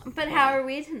to know? It's not But how are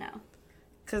we to know?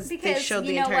 because they Because showed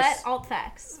the you know entire. what? Alt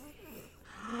facts.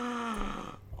 Oh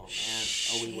man!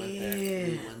 Oh, we went there.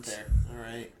 We went there. All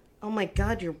right. Oh my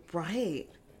God, you're right.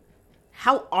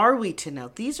 How are we to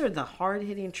know? These are the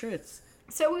hard-hitting truths.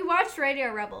 So we watched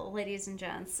Radio Rebel, ladies and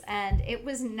gents, and it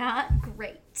was not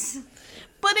great.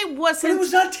 But it wasn't. But it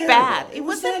was not terrible. bad. It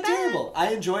was wasn't not bad. terrible.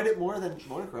 I enjoyed it more than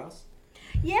Motocross.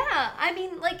 Yeah, I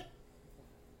mean, like,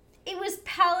 it was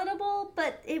palatable,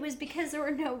 but it was because there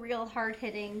were no real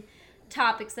hard-hitting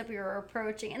topics that we were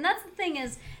approaching. And that's the thing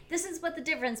is, this is what the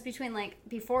difference between, like,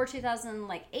 before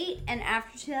 2008 and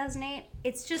after 2008,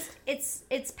 it's just, it's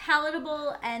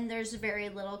palatable, and there's very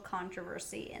little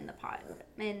controversy in the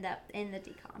in the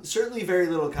decom. Certainly, very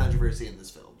little controversy in this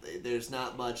film. There's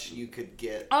not much you could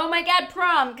get. Oh my God,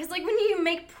 prom! Because, like, when you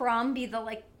make prom be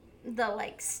the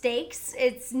stakes,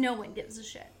 it's no one gives a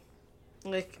shit.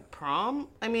 Like prom?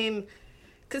 I mean,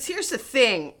 because here's the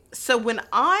thing. So when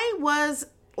I was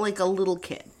like a little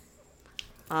kid,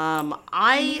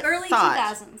 I Early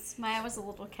thought 2000s. Maya was a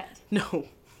little kid. no,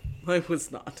 I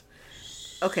was not.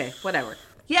 Okay, whatever.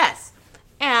 Yes.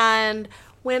 And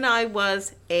when I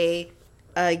was a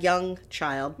young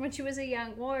child, When she was a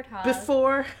young warthog.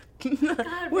 before when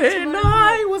when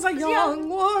I was a young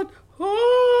one.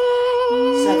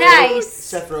 Oh. Nice.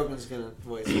 Seth Rogen's gonna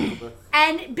voice Elba.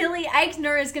 And Billy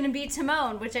Eichner is going to be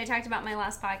Timon, which I talked about in my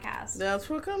last podcast. That's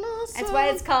what can I say. That's why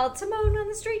it's called Timon on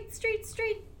the Street, Street,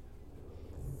 Street.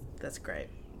 That's great.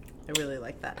 I really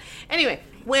like that. Anyway,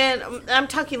 when I'm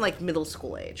talking like middle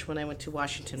school age, when I went to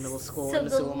Washington Middle School So in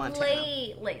Missoula, the Montana.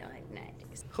 late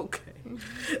 90s. Okay.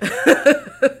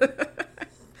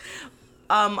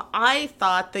 I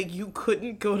thought that you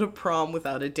couldn't go to prom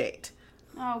without a date.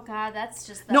 Oh, God, that's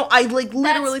just... No, I like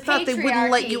literally That's thought they wouldn't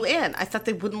let you patriarchy. in. I thought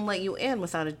they wouldn't let you in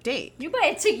without a date. You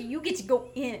buy a ticket, you get to go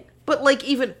in. But like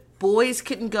even boys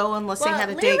couldn't go unless they had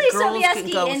a date. Lily Girls couldn't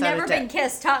Sobieski go and without Never a Been date.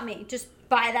 Kissed taught me, just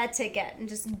buy that ticket and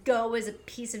just go as a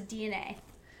piece of DNA.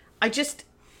 I just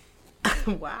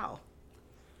wow.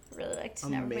 Really like to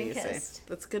Never Been Amazing. Kissed.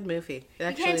 That's a good movie. It You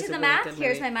actually can't is do a the really math, good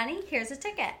here's movie. my money, here's a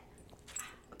ticket.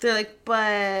 They're like,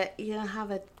 but you don't have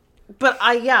a. But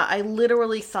I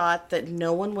literally thought that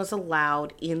no one was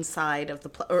allowed inside of the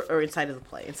play, or inside of the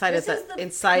play, inside This of is the the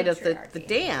inside of the patriarchy.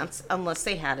 dance, unless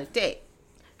they had a date.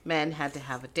 Men had to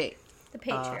have a date. The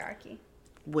patriarchy.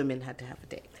 Women had to have a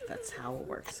date. That's how it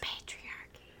works.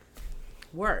 Patriarchy.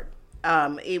 Word.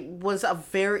 It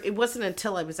wasn't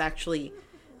until I was actually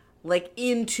like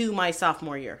into my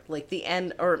sophomore year, like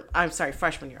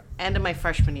freshman year, end of my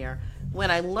freshman year,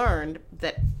 when I learned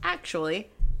that actually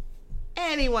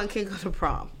anyone can go to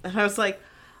prom. And I was like,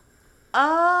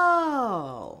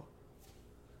 oh,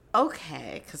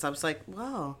 okay. Because I was like,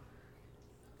 whoa.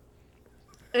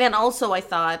 And also I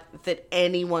thought that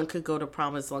anyone could go to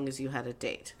prom as long as you had a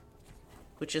date,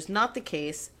 which is not the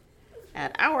case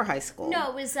at our high school. No,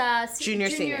 it was Junior,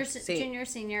 junior, senior.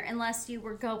 senior, unless you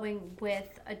were going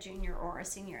with a junior or a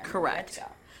senior. And then you had Correct. to go.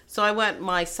 So I went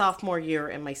my sophomore year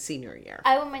and my senior year.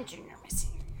 I went my junior, my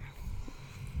senior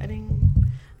year.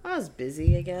 I was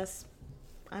busy, I guess.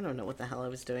 I don't know what the hell I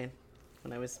was doing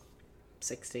when I was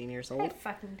 16 years I old.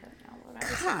 fucking don't know what I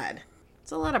was. God,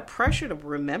 it's a lot of pressure to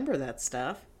remember that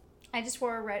stuff. I just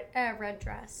wore a red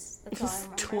dress. That's all I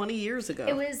remember. 20 years ago.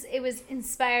 It was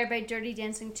inspired by Dirty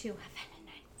Dancing 2. Havana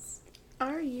Nights.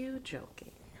 Are you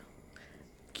joking?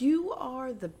 You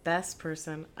are the best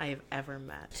person I have ever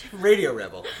met. Radio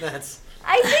Rebel. That's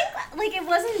I think like it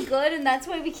wasn't good, and that's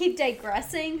why we keep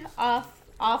digressing off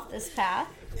this path.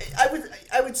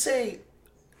 I would say,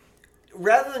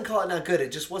 rather than call it not good,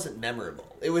 it just wasn't memorable.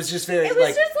 It was just very It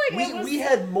was just like, it was- we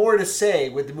had more to say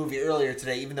with the movie earlier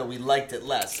today, even though we liked it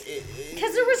less.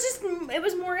 Because it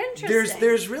was more interesting.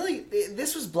 There's really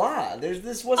this was blah.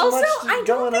 This wasn't Also, much I going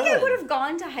don't think on. I would have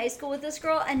gone to high school with this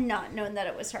girl and not known that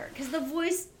it was her. Because the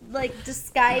voice, like,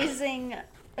 disguising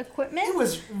equipment. It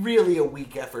was really a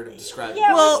weak effort of describing. Yeah,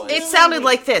 the Well, voice. it sounded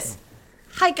like this.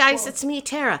 Hi guys, it's me,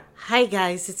 Tara. Hi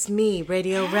guys, it's me,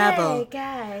 Radio Rebel. Hey,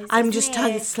 guys. I'm it's just me.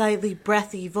 talking slightly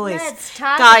breathy voice. Let's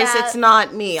talk Guys, about it's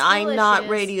not me. I'm not issues.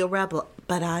 Radio Rebel,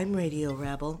 but I'm Radio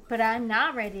Rebel. But I'm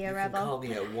not Radio You can Rebel. call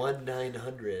me at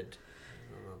 1-900.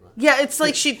 Yeah, it's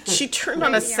like she turned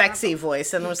on a Radio sexy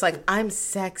voice and was like, I'm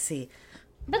sexy.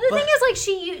 But the thing is, like,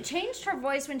 she changed her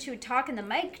voice when she would talk in the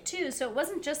mic, too, so it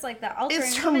wasn't just, like, the altering.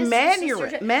 It's her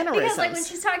Because, mannerisms. like, when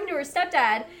she's talking to her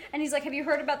stepdad, and he's like, have you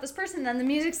heard about this person? Then the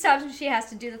music stops, and she has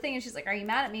to do the thing, and she's like, are you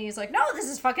mad at me? And he's like, no, this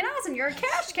is fucking awesome. You're a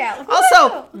cash cow. Like,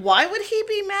 Also, woo! why would he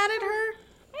be mad at her?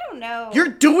 I don't know. You're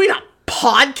doing a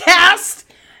podcast?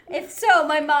 If so,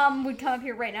 my mom would come up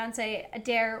here right now and say,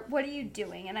 Adair, what are you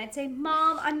doing? And I'd say,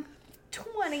 Mom, I'm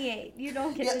 28. You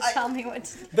don't get Yeah, to tell me what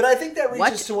to do. But I think that reaches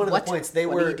What? to one of What? the points.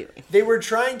 What are you doing? They were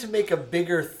trying to make a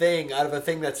bigger thing out of a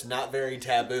thing that's not very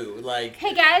taboo. Like,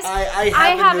 Hey, guys, I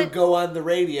happen to go on the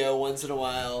radio once in a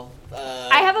while.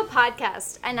 I have a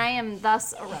podcast, and I am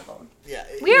thus a rebel. Yeah,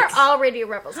 We are it's- all Radio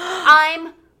Rebels.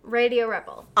 I'm Radio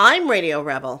Rebel. I'm Radio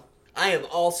Rebel. I am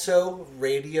also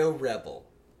Radio Rebel.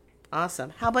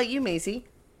 Awesome. How about you, Maisie?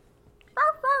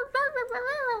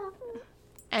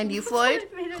 And you, Floyd?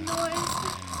 Made a noise.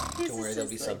 He's Don't worry, just there'll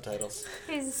be asleep. subtitles.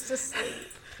 He's just asleep.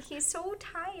 He's so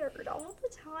tired all the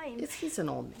time. He's an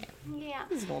old man. Yeah.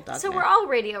 He's an old dog So man. we're all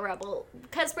Radio Rebel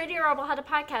because Radio Rebel had a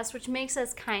podcast, which makes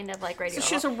us kind of like Radio So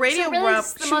Rebel. she's a Radio so really Reb-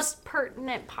 It's the she was- most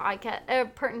pertinent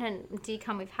podcast, pertinent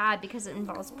decom we've had because it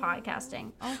involves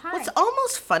podcasting. Oh, hi. What's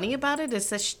almost funny about it is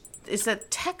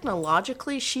that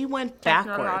technologically she went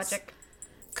backwards. Technologic.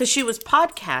 Because she was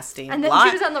podcasting. And then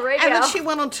she was on the radio. And then she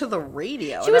went onto the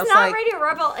radio. She and I was not like, Radio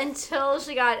Rebel until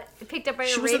she got picked up by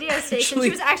She a was radio station. actually-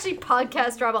 She was actually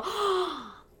Podcast Rebel.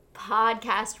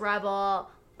 Podcast Rebel.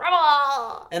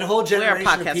 Rebel. And a whole generation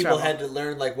of podcast people rebel. had to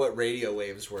learn like what radio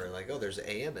waves were. Like, oh, there's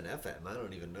AM and FM. I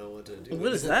don't even know what to do.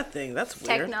 What is that thing? That's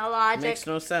weird. Technologic. Makes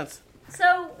no sense.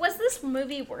 So, was this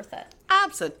movie worth it?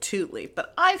 Absolutely.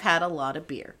 But I've had a lot of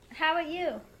beer. How about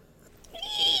you?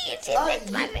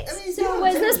 So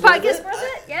Was this podcast worth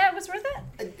it? Yeah, it was worth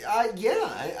it.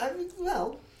 I mean,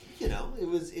 well, you know, it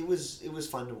was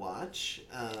fun to watch.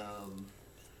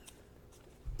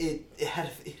 It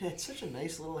had such a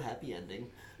nice little happy ending.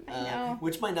 know.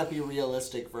 Which might not be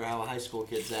realistic for how high school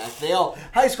kids act.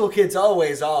 High school kids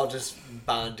always all just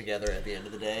bond together at the end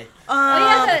of the day. Oh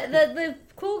yeah, the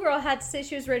cool girl had to say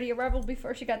she was Radio Rebel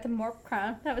before she got the Morp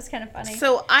crown. That was kind of funny.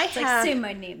 So I it's like, have... say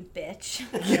my name, bitch.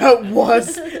 Yeah, it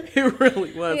was. It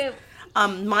really was. Yeah.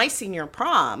 My senior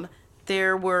prom,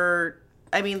 there were...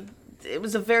 I mean, it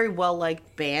was a very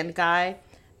well-liked band guy.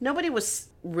 Nobody was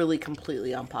really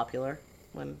completely unpopular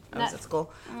when I was at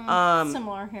school.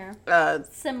 Similar here.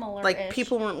 Similar. Like,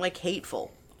 people weren't, like,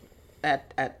 hateful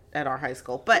at our high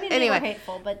school. But I mean, anyway... they were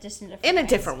hateful, but just in different In a ways.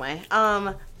 different way.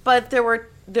 But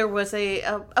there was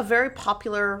a very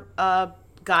popular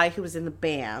guy who was in the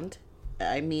band.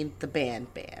 I mean, the band.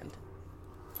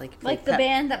 Like the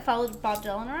band that followed Bob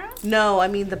Dylan around? No, I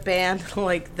mean the band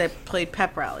like that played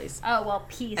pep rallies. Oh, well,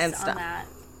 peace And on stuff.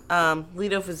 that.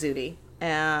 Lido Vizzuti,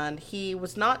 and he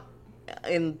was not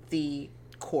in the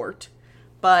court,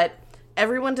 but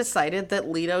everyone decided that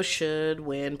Lido should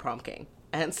win prom king,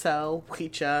 and so we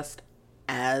just,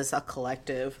 as a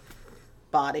collective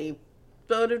body,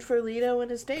 voted for Lido and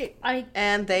his date,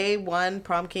 and they won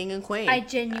prom king and queen. I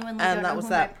genuinely And don't that know was who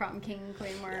that. my prom king and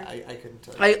queen were. I couldn't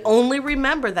tell you. I only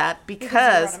remember that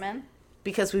Because you wrote 'em in.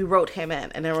 because we wrote him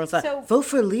in, and everyone's like, So- vote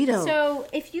for Lido. So,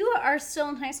 if you are still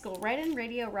in high school, write in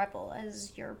Radio Rebel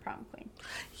as your prom queen.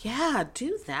 Yeah,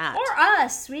 do that. Or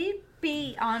us. We'd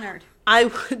be honored. I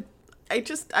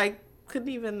couldn't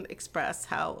even express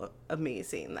how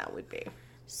amazing that would be.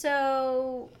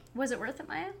 So, was it worth it,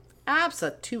 Maya?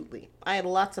 Absolutely. I had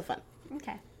lots of fun.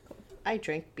 Okay, cool. I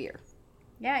drank beer.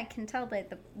 Yeah, I can tell by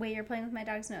the way you're playing with my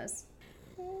dog's nose.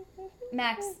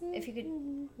 Max, if you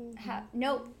could have...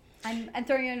 Nope. I'm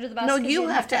throwing you under the bus. No, 'cause you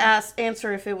didn't have to time.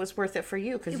 answer if it was worth it for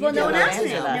you. Because Well, no one didn't asked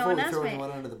answer me. that. No one Before we asked throw me.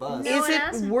 anyone under the bus. No Is one it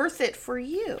asked me. worth it for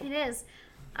you? It is.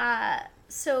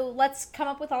 So let's come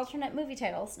up with alternate movie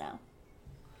titles now.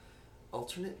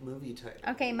 Alternate movie title.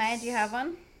 Okay, Maya, do you have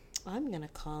one? I'm going to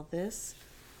call this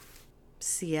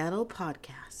Seattle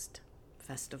Podcast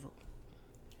Festival.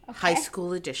 Okay. High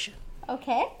School Edition.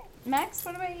 Okay. Max,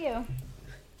 what about you?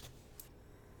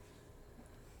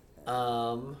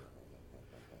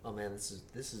 Oh man, this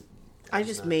is. I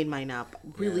just made mine up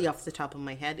really off the top of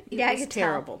my head. It Yeah, I was could tell.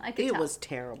 terrible. I could It tell. was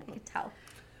terrible. I could tell.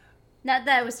 Not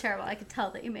that it was terrible. I could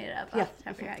tell that you made it up Yeah, off the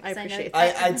top of your head. I 'cause appreciate know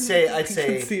that. I'd say I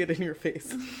can see it in your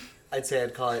face.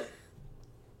 I'd call it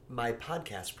my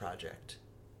podcast project.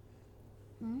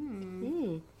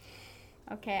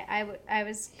 Okay, I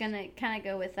was gonna kind of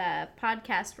go with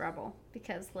Podcast Rebel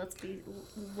because let's be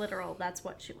literal, that's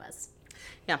what she was.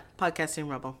 Yeah, Podcasting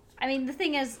Rebel. I mean, the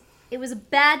thing is, it was a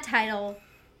bad title.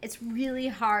 It's really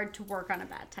hard to work on a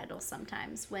bad title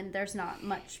sometimes when there's not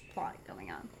much plot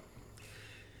going on.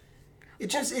 It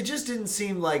just didn't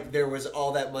seem like there was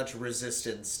all that much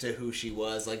resistance to who she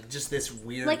was. Like just this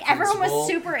weird, Like, everyone was principal-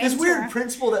 super this into weird her.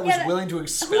 principal that was Yeah, willing to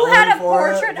expel Who had her a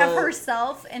for portrait it, of but-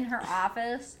 herself in her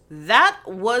office That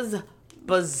was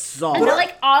bizarre. and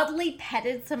like oddly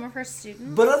petted some of her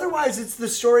students? But otherwise, it's the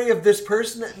story of this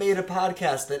person that made a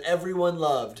podcast that everyone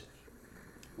loved.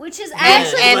 Which is And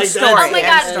actually... story. Oh my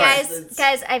And god, story.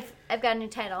 guys, I've got a new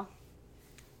title.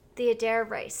 The Adair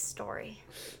Rice Story.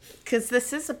 Because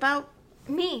this is about...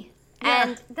 Me. Yeah.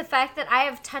 And the fact that I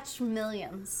have touched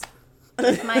millions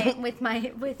with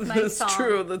my That's song.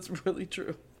 true. That's really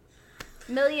true.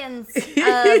 Millions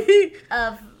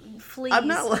of fleas I'm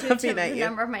not due to laughing at the you.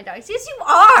 number of my dogs. Yes, you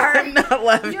are. I'm not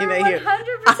laughing You're at you.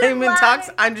 100% I'm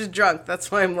laughing. I'm just drunk. That's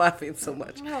why I'm laughing so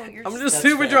much. No, you're I'm just- just That's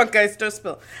super fair. drunk, guys. Don't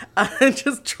spill. I'm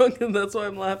just drunk, and that's why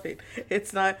I'm laughing.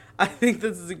 It's not. I think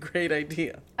this is a great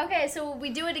idea. Okay, so we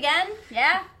do it again?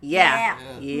 Yeah? Yeah.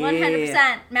 Yeah.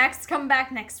 100%. Max is coming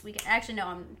back next week. Actually, no,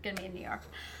 I'm going to be in New York.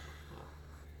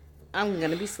 I'm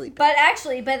gonna be sleeping. But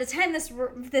actually, by the time this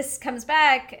comes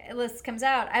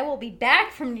out, I will be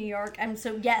back from New York. And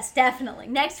so, yes, definitely.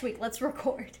 Next week, let's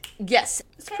record. Yes,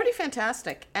 it's Okay. pretty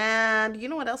fantastic. And you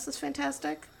know what else is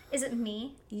fantastic? Is it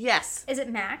me? Yes. Is it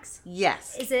Max?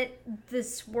 Yes. Is it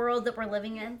this world that we're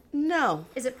living in? No.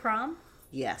 Is it prom?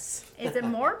 Yes. Is it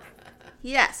Morp?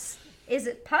 Yes. Is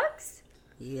it Pugs?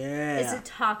 Yeah. Is it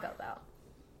Taco Bell?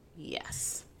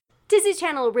 Yes. Disney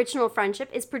Channel Original Friendship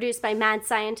is produced by mad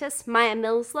scientists Maya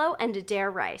Millslow and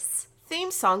Adair Rice.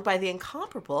 Theme song by the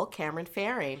incomparable Cameron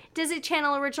Faring. Disney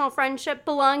Channel original Friendship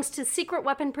belongs to Secret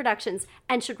Weapon Productions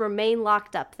and should remain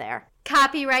locked up there.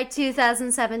 Copyright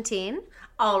 2017.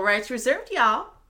 All rights reserved, y'all.